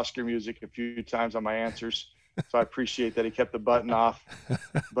the Oscar music a few times on my answers. So I appreciate that he kept the button off.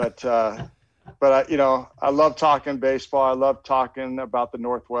 But I love talking baseball. I love talking about the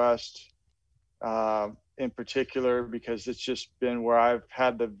Northwest in particular, because it's just been where I've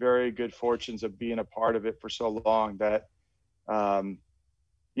had the very good fortunes of being a part of it for so long that,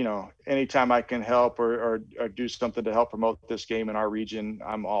 anytime I can help or do something to help promote this game in our region,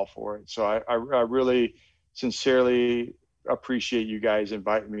 I'm all for it. So I really sincerely appreciate you guys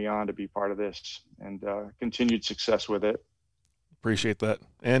inviting me on to be part of this, and continued success with it. Appreciate that.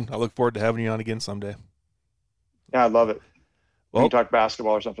 And I look forward to having you on again someday. Yeah, I love it. Well, we can talk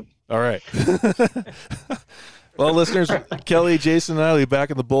basketball or something. All right. Well, listeners, Kelly, Jason, and I will be back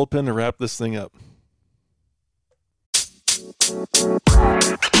in the bullpen to wrap this thing up.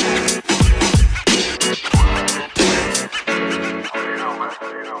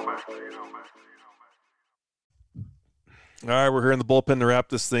 All right, we're here in the bullpen to wrap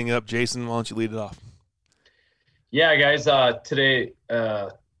this thing up. Jason, why don't you lead it off? Yeah, guys, today,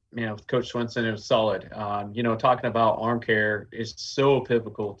 with Coach Swenson, it was solid. Talking about arm care is so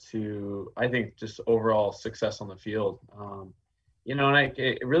pivotal to, I think, just overall success on the field.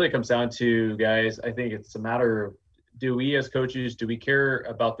 It really comes down to, guys, I think it's a matter of, do we as coaches, do we care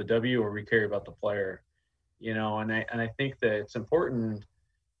about the W or we care about the player? And I think that it's important,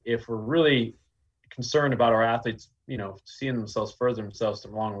 if we're really concerned about our athletes, seeing themselves further themselves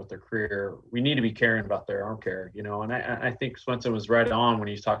along with their career, we need to be caring about their arm care, and I think Swenson was right on when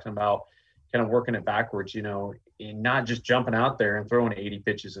he's talking about kind of working it backwards, and not just jumping out there and throwing 80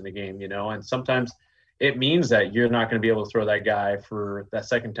 pitches in the game, and sometimes it means that you're not going to be able to throw that guy for that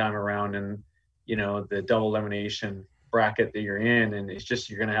second time around and, the double elimination bracket that you're in. And it's just,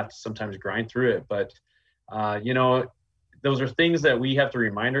 you're going to have to sometimes grind through it. But, those are things that we have to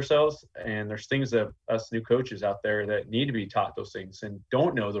remind ourselves, and there's things that us new coaches out there that need to be taught those things and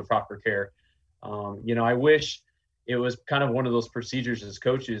don't know the proper care. I wish it was kind of one of those procedures as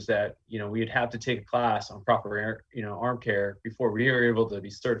coaches that, we'd have to take a class on proper, arm care before we are able to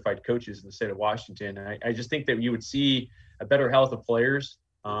be certified coaches in the state of Washington. And I just think that you would see a better health of players.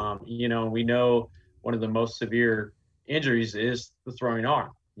 We know one of the most severe injuries is the throwing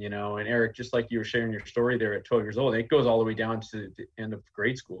arm. And Eric, just like you were sharing your story there at 12 years old, it goes all the way down to the end of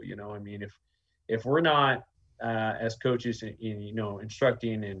grade school. If we're not as coaches,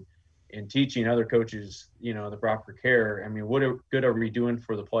 instructing and teaching other coaches, the proper care, what good are we doing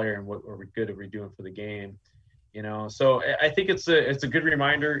for the player, and what good are we doing for the game? So I think it's a good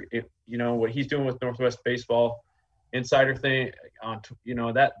reminder. What he's doing with Northwest Baseball Insider thing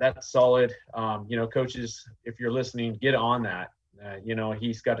that's solid. Coaches, if you're listening, get on that.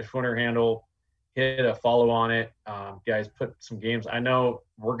 He's got a Twitter handle, hit a follow on it. Guys, put some games. I know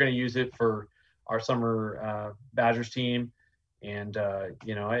we're going to use it for our summer Badgers team. And,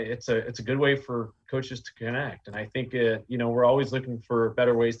 it's a good way for coaches to connect. And I think, we're always looking for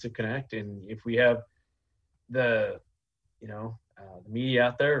better ways to connect. And if we have the media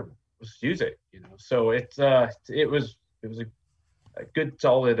out there, let's use it, So it was a good,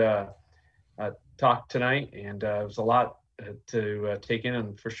 solid talk tonight. And it was a lot to take in,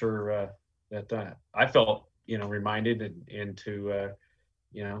 and for sure that I felt reminded and to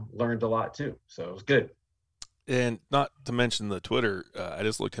learned a lot too, so it was good. And not to mention the Twitter, I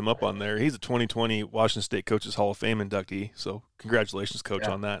just looked him up on there. He's a 2020 Washington State Coaches Hall of Fame inductee, so congratulations, Coach,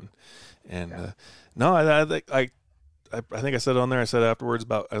 on that. And no, I think I said on there, I said afterwards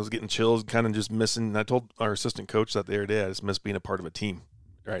about I was getting chills, kind of just missing, and I told our assistant coach that the other day I just miss being a part of a team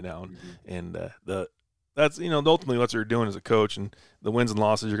right now. And that's, ultimately what you're doing as a coach, and the wins and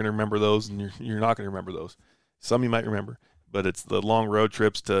losses, you're going to remember those, and you're not going to remember those. Some you might remember, but it's the long road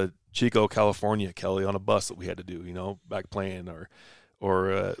trips to Chico, California, Kelly, on a bus that we had to do, back playing,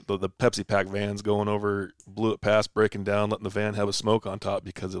 or the Pepsi Pack vans going over, blew it past, breaking down, letting the van have a smoke on top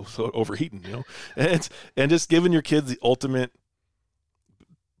because it was overheating, and just giving your kids the ultimate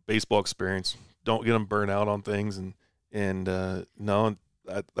baseball experience. Don't get them burnt out on things, and I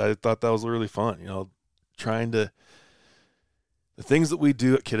thought that was really fun, trying to, the things that we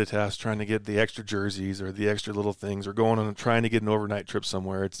do at Kittitas, trying to get the extra jerseys or the extra little things, or going on and trying to get an overnight trip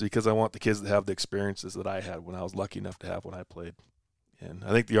somewhere. It's because I want the kids to have the experiences that I had when I was lucky enough to have when I played. And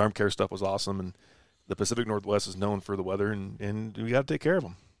I think the arm care stuff was awesome, and the Pacific Northwest is known for the weather, and we got to take care of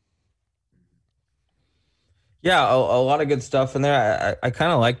them. Yeah, a lot of good stuff in there. I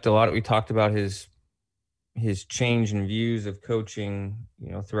kind of liked a lot. We talked about his his change in views of coaching,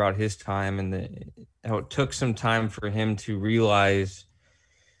 throughout his time, and how it took some time for him to realize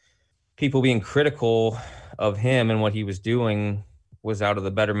people being critical of him and what he was doing was out of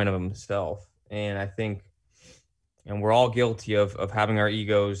the betterment of himself. And I think, and we're all guilty of having our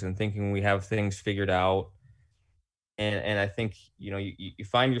egos and thinking we have things figured out. And I think, you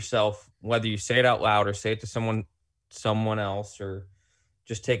find yourself, whether you say it out loud or say it to someone else, or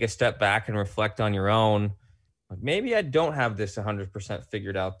just take a step back and reflect on your own, like, maybe I don't have this 100%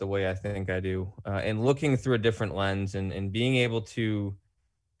 figured out the way I think I do. And looking through a different lens and being able to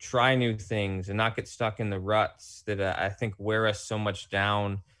try new things and not get stuck in the ruts that I think wear us so much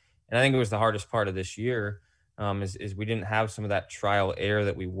down. And I think it was the hardest part of this year, is we didn't have some of that trial error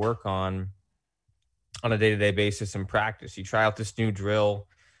that we work on a day-to-day basis in practice. You try out this new drill.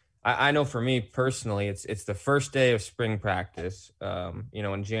 I know for me personally, it's the first day of spring practice,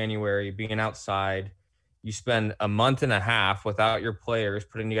 in January, being outside. You spend a month and a half without your players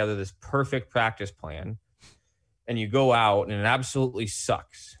putting together this perfect practice plan, and you go out and it absolutely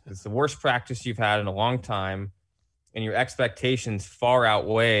sucks. It's the worst practice you've had in a long time, and your expectations far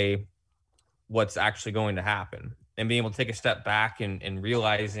outweigh what's actually going to happen. And being able to take a step back and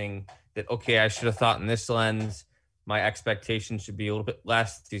realizing that, okay, I should have thought in this lens, my expectations should be a little bit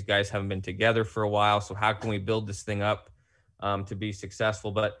less. These guys haven't been together for a while, so how can we build this thing up to be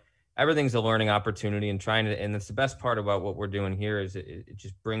successful? But everything's a learning opportunity, and and that's the best part about what we're doing here, is it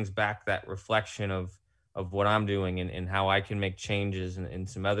just brings back that reflection of what I'm doing and how I can make changes and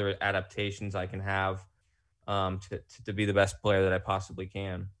some other adaptations I can have to be the best player that I possibly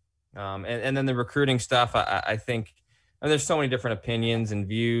can. And then the recruiting stuff, I think, there's so many different opinions and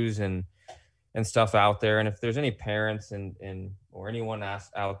views and stuff out there. And if there's any parents or anyone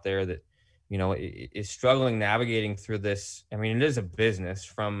out there that, is struggling navigating through this, I mean, it is a business,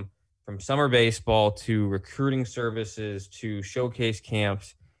 from summer baseball to recruiting services to showcase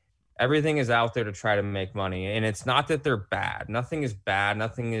camps. Everything is out there to try to make money. And it's not that they're bad. Nothing is bad.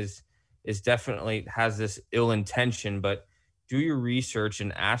 Nothing is definitely has this ill intention, but do your research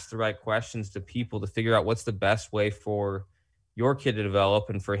and ask the right questions to people to figure out what's the best way for your kid to develop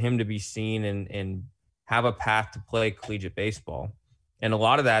and for him to be seen and have a path to play collegiate baseball. And a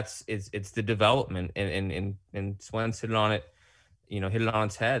lot of that's it's the development, and Swenson hit it on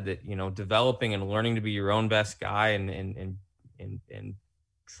its head, that, developing and learning to be your own best guy and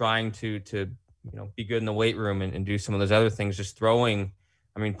trying to be good in the weight room and do some of those other things. Just playing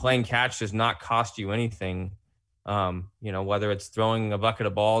catch does not cost you anything. Whether it's throwing a bucket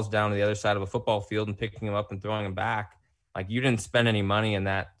of balls down to the other side of a football field and picking them up and throwing them back, like, you didn't spend any money in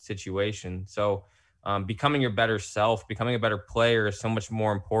that situation. So becoming your better self, becoming a better player is so much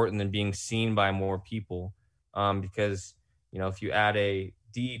more important than being seen by more people. Because, if you add a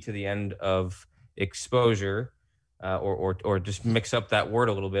D to the end of exposure, or just mix up that word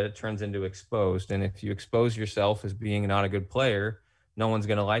a little bit, it turns into exposed. And if you expose yourself as being not a good player, no one's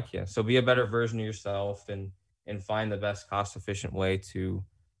going to like you. So be a better version of yourself and find the best cost-efficient way to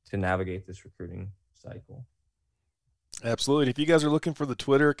navigate this recruiting cycle. Absolutely. If you guys are looking for the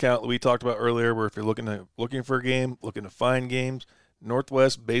Twitter account that we talked about earlier, where if you're looking for a game, looking to find games,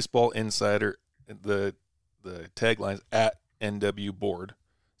 Northwest Baseball Insider, the tagline's at NW Board.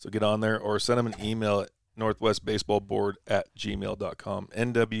 So get on there or send them an email at northwestbaseballboard@gmail.com,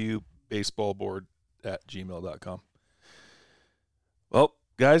 nwbaseballboard@gmail.com. Well,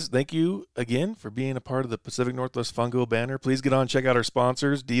 guys, thank you again for being a part of the Pacific Northwest Fungo banner. Please get on and check out our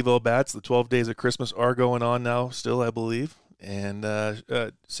sponsors, Devo Bats. The 12 Days of Christmas are going on now still, I believe, and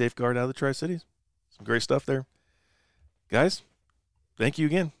Safeguard out of the Tri-Cities. Some great stuff there. Guys, thank you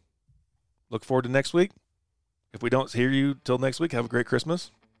again. Look forward to next week. If we don't hear you till next week, have a great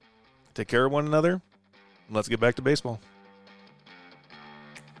Christmas. Take care of one another, and let's get back to baseball.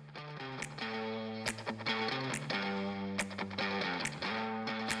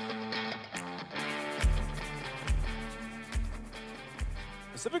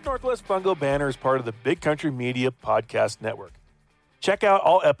 Pacific Northwest Fungo banner is part of the Big Country Media Podcast Network. Check out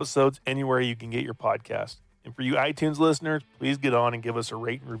all episodes anywhere you can get your podcast. And for you iTunes listeners, please get on and give us a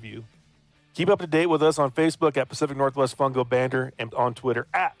rate and review. Keep up to date with us on Facebook at Pacific Northwest Fungo Banter and on Twitter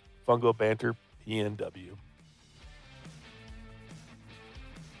at Fungo Banter PNW.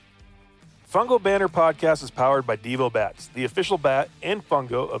 Fungo Banter Podcast is powered by Devo Bats, the official bat and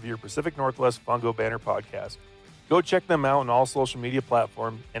fungo of your Pacific Northwest Fungo Banter Podcast. Go check them out on all social media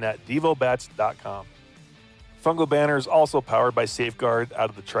platforms and at devobats.com. Fungo Banner is also powered by Safeguard out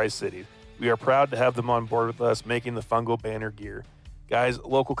of the Tri-Cities. We are proud to have them on board with us making the Fungo Banner gear. Guys,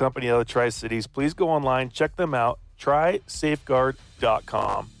 local company out of the Tri-Cities, please go online, check them out,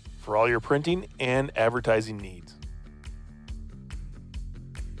 trysafeguard.com. for all your printing and advertising needs.